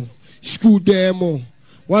so school demo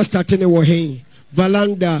wa start ne wo hen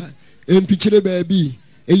valanda empichire baabi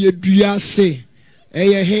eye dua se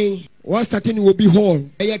eye hen wa start ne wo bi hall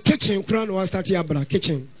eye kitchen kura na wa start abra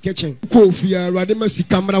kitchen ko fia rade masi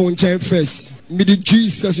camera won chen first me the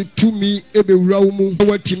Jesus to me ebe wura mu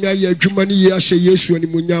watimi aye adwuma ne ye ahye Yesu ani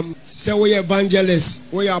munyam se wo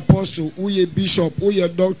evangelist wo apostle wo bishop wo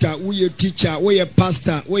doctor wo teacher wo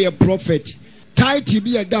pastor wo prophet title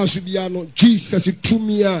bi da so bia no Jesus to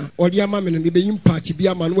me a odi ama me no be impact bi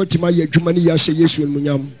ama no watimi aye adwuma ne ye ahye Yesu ani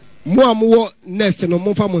munyam mo amwo next no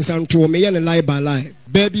mo fa mo santo me ye ne lie by lie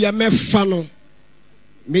baby a me fa no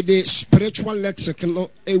me the spiritual electric no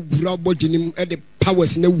e wura body nim e the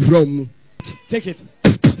powers na wura mu take it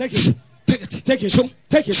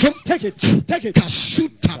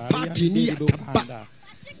kasuta party ni akaba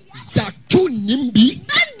zatu nimbi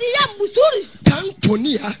andiya musuri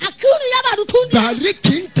kantonia akuni yabarutundi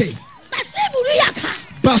barikinte basiburiaka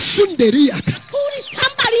basunderiaka kuri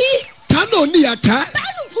kambari kanoniata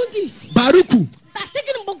barutundi baruku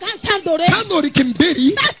basikin bogansandore kanori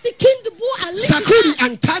kimberi basikin bu ali sakuri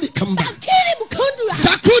antari kamba kiri bukundura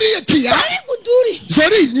sakuri yakia bari guduri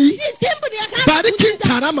zorini simburi akana barikin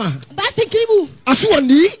tarama basikribu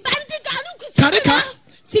asuwani bandigalu karika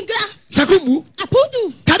singra sakumu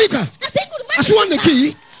apudu karika asuwani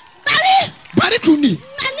ki barikuni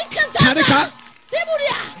karika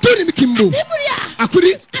siburia tuni mikimbo siburia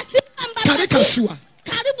akuri karika suwa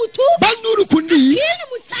kaributu banuru kundi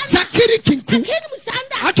sakiri kinku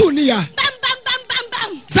atunia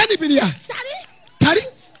sani binia tari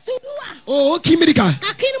oh kimirika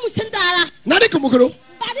akini musindara nani kumukoro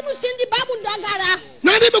bari musindi bamundagara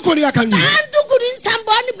nani mukori akani andu gurin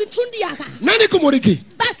samboni bitundi yaka nani kumuriki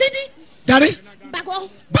basidi tari bago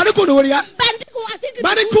bari kunoria bandiku asiki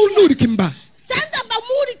bari kunuri kimba sanda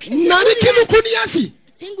bamuri nani kimu kuniasi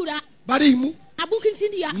singura bari mu abukin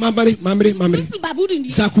sindiya mamre baburundi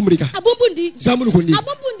sakumrika abumbundi zamulukundi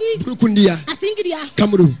abumbundi burukundiya asingiriya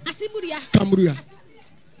kamuru asiburia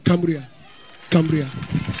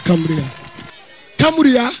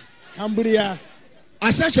Cambodia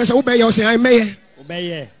asache se wo be ye o se ai meye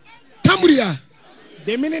Obeye. Cambodia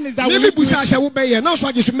The meaning is that we busa se wo be ye na so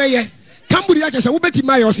age so meye Cambodia che se wo beti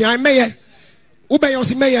mai o se ai meye wo be ye o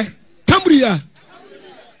se meye Cambodia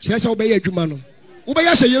che se wo be ye adwuma no wo be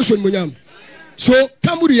ye se Yesu munyam so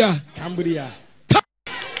Cambodia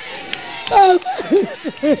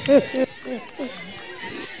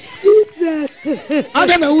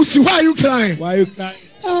Adana Usi, why are you crying?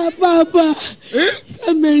 Papa.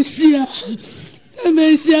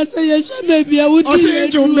 Dementia, say you should maybe I would say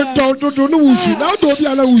angel met down to do no Usu. Now don't be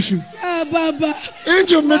an Usu. Papa.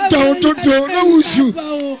 Angel met down to do no Usu.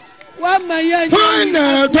 Why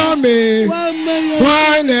not, Tommy?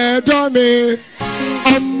 Why not, Tommy?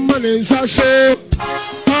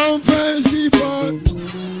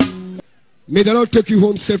 May the Lord take you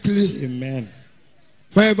home safely. Amen.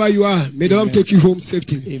 Wherever you are, may the Lord take you home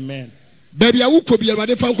safely. Amen. Baby, I will be able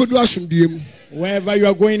to find you. Wherever you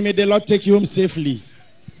are going, may the Lord take you home safely.